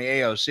be from the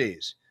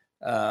AOCs.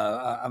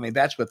 I mean,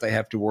 that's what they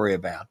have to worry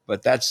about,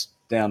 but that's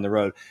down the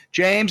road.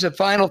 James, a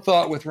final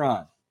thought with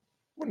Ron.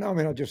 Well, no, I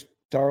mean, I just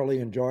thoroughly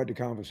enjoyed the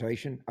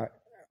conversation.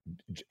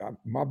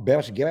 My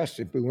best guess,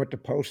 if we went to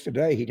post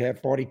today, he'd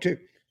have 42.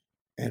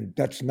 And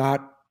that's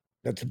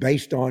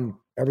based on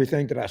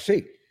everything that I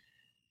see.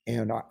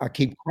 And I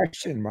keep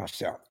questioning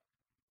myself.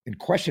 And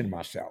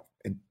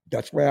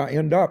that's where I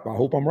end up. I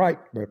hope I'm right,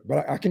 but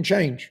I can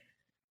change.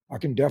 I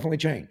can definitely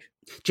change.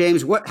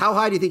 James, how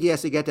high do you think he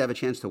has to get to have a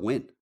chance to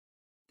win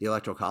the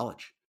Electoral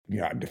College?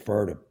 I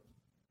defer to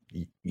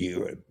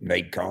you,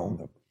 Nate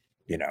Cohn,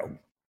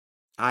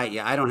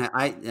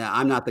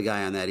 I'm not the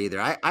guy on that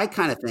either. I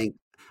kind of think,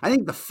 I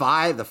think the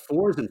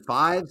 4s and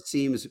 5s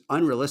seems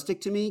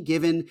unrealistic to me,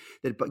 given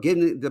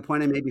the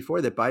point I made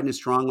before that Biden is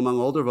strong among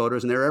older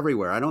voters and they're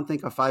everywhere. I don't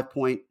think a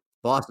 5-point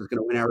loss is going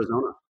to win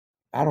Arizona.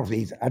 I don't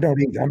either.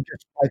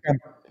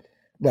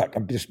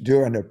 I'm just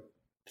doing a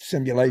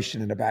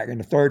simulation in the back, and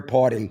the third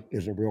party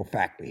is a real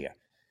factor here.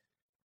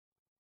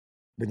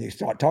 When you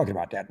start talking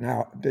about that,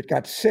 now it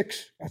got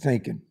 6, I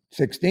think, in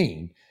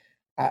 16.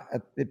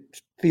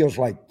 It feels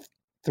like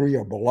 3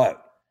 or below.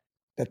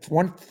 That's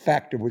one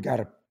factor we got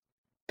to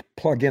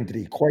plug into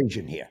the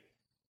equation here,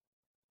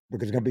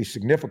 because it's going to be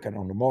significant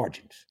on the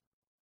margins.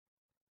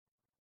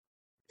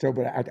 So,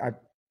 but I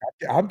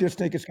just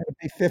think it's going to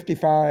be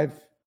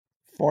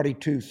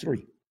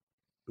 55-42-3.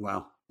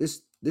 Wow.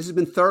 This has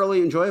been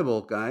thoroughly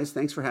enjoyable, guys.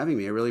 Thanks for having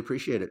me. I really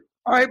appreciate it.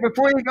 All right,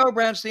 before you go,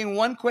 Brownstein,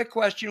 one quick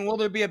question. Will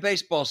there be a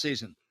baseball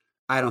season?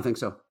 I don't think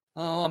so.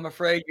 Oh, I'm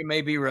afraid you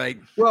may be right.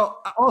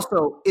 Well,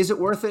 also, is it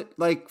worth it?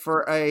 Like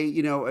for a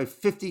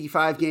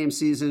 55-game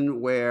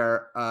season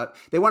where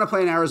they want to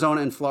play in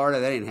Arizona and Florida?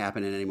 That ain't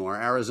happening anymore.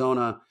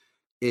 Arizona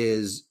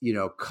is,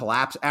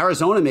 collapse.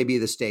 Arizona may be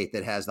the state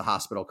that has the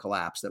hospital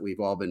collapse that we've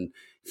all been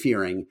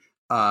fearing,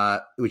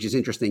 which is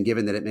interesting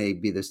given that it may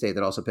be the state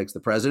that also picks the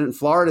president.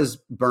 Florida's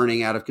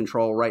burning out of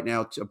control right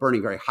now,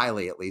 burning very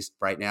highly at least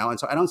right now. And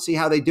so I don't see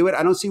how they do it.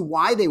 I don't see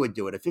why they would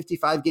do it. A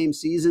 55-game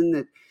season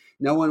that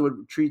no one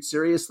would treat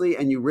seriously,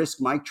 and you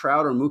risk Mike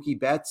Trout or Mookie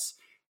Betts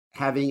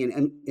having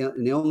an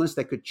illness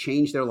that could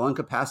change their lung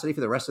capacity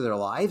for the rest of their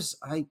lives.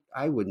 I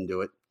wouldn't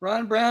do it.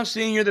 Ron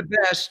Brownstein, you're the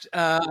best.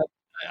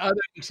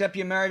 Except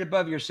you're married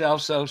above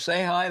yourself. So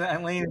say hi to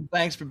Eileen, and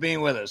thanks for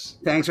being with us.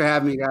 Thanks for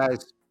having me,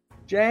 guys.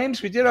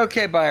 James, we did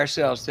okay by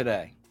ourselves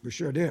today. We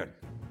sure did.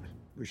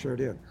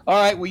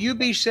 All right. Well, you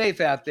be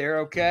safe out there,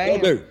 okay?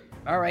 Will do.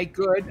 All right,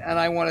 good. And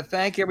I want to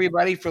thank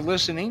everybody for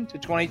listening to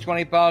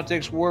 2020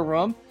 Politics War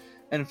Room,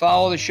 and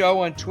follow the show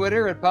on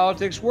Twitter at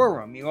Politics War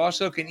Room. You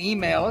also can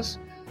email us,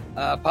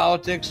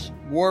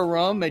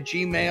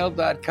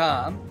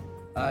 politicswarroom@gmail.com.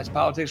 It's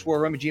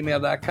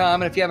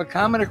politicswarroom@gmail.com. And if you have a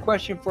comment or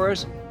question for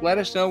us, let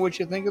us know what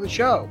you think of the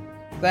show.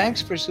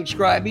 Thanks for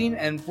subscribing,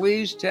 and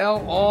please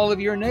tell all of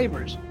your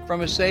neighbors,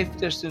 from a safe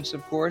distance,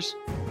 of course.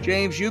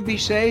 James, you be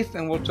safe,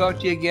 and we'll talk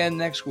to you again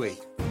next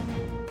week.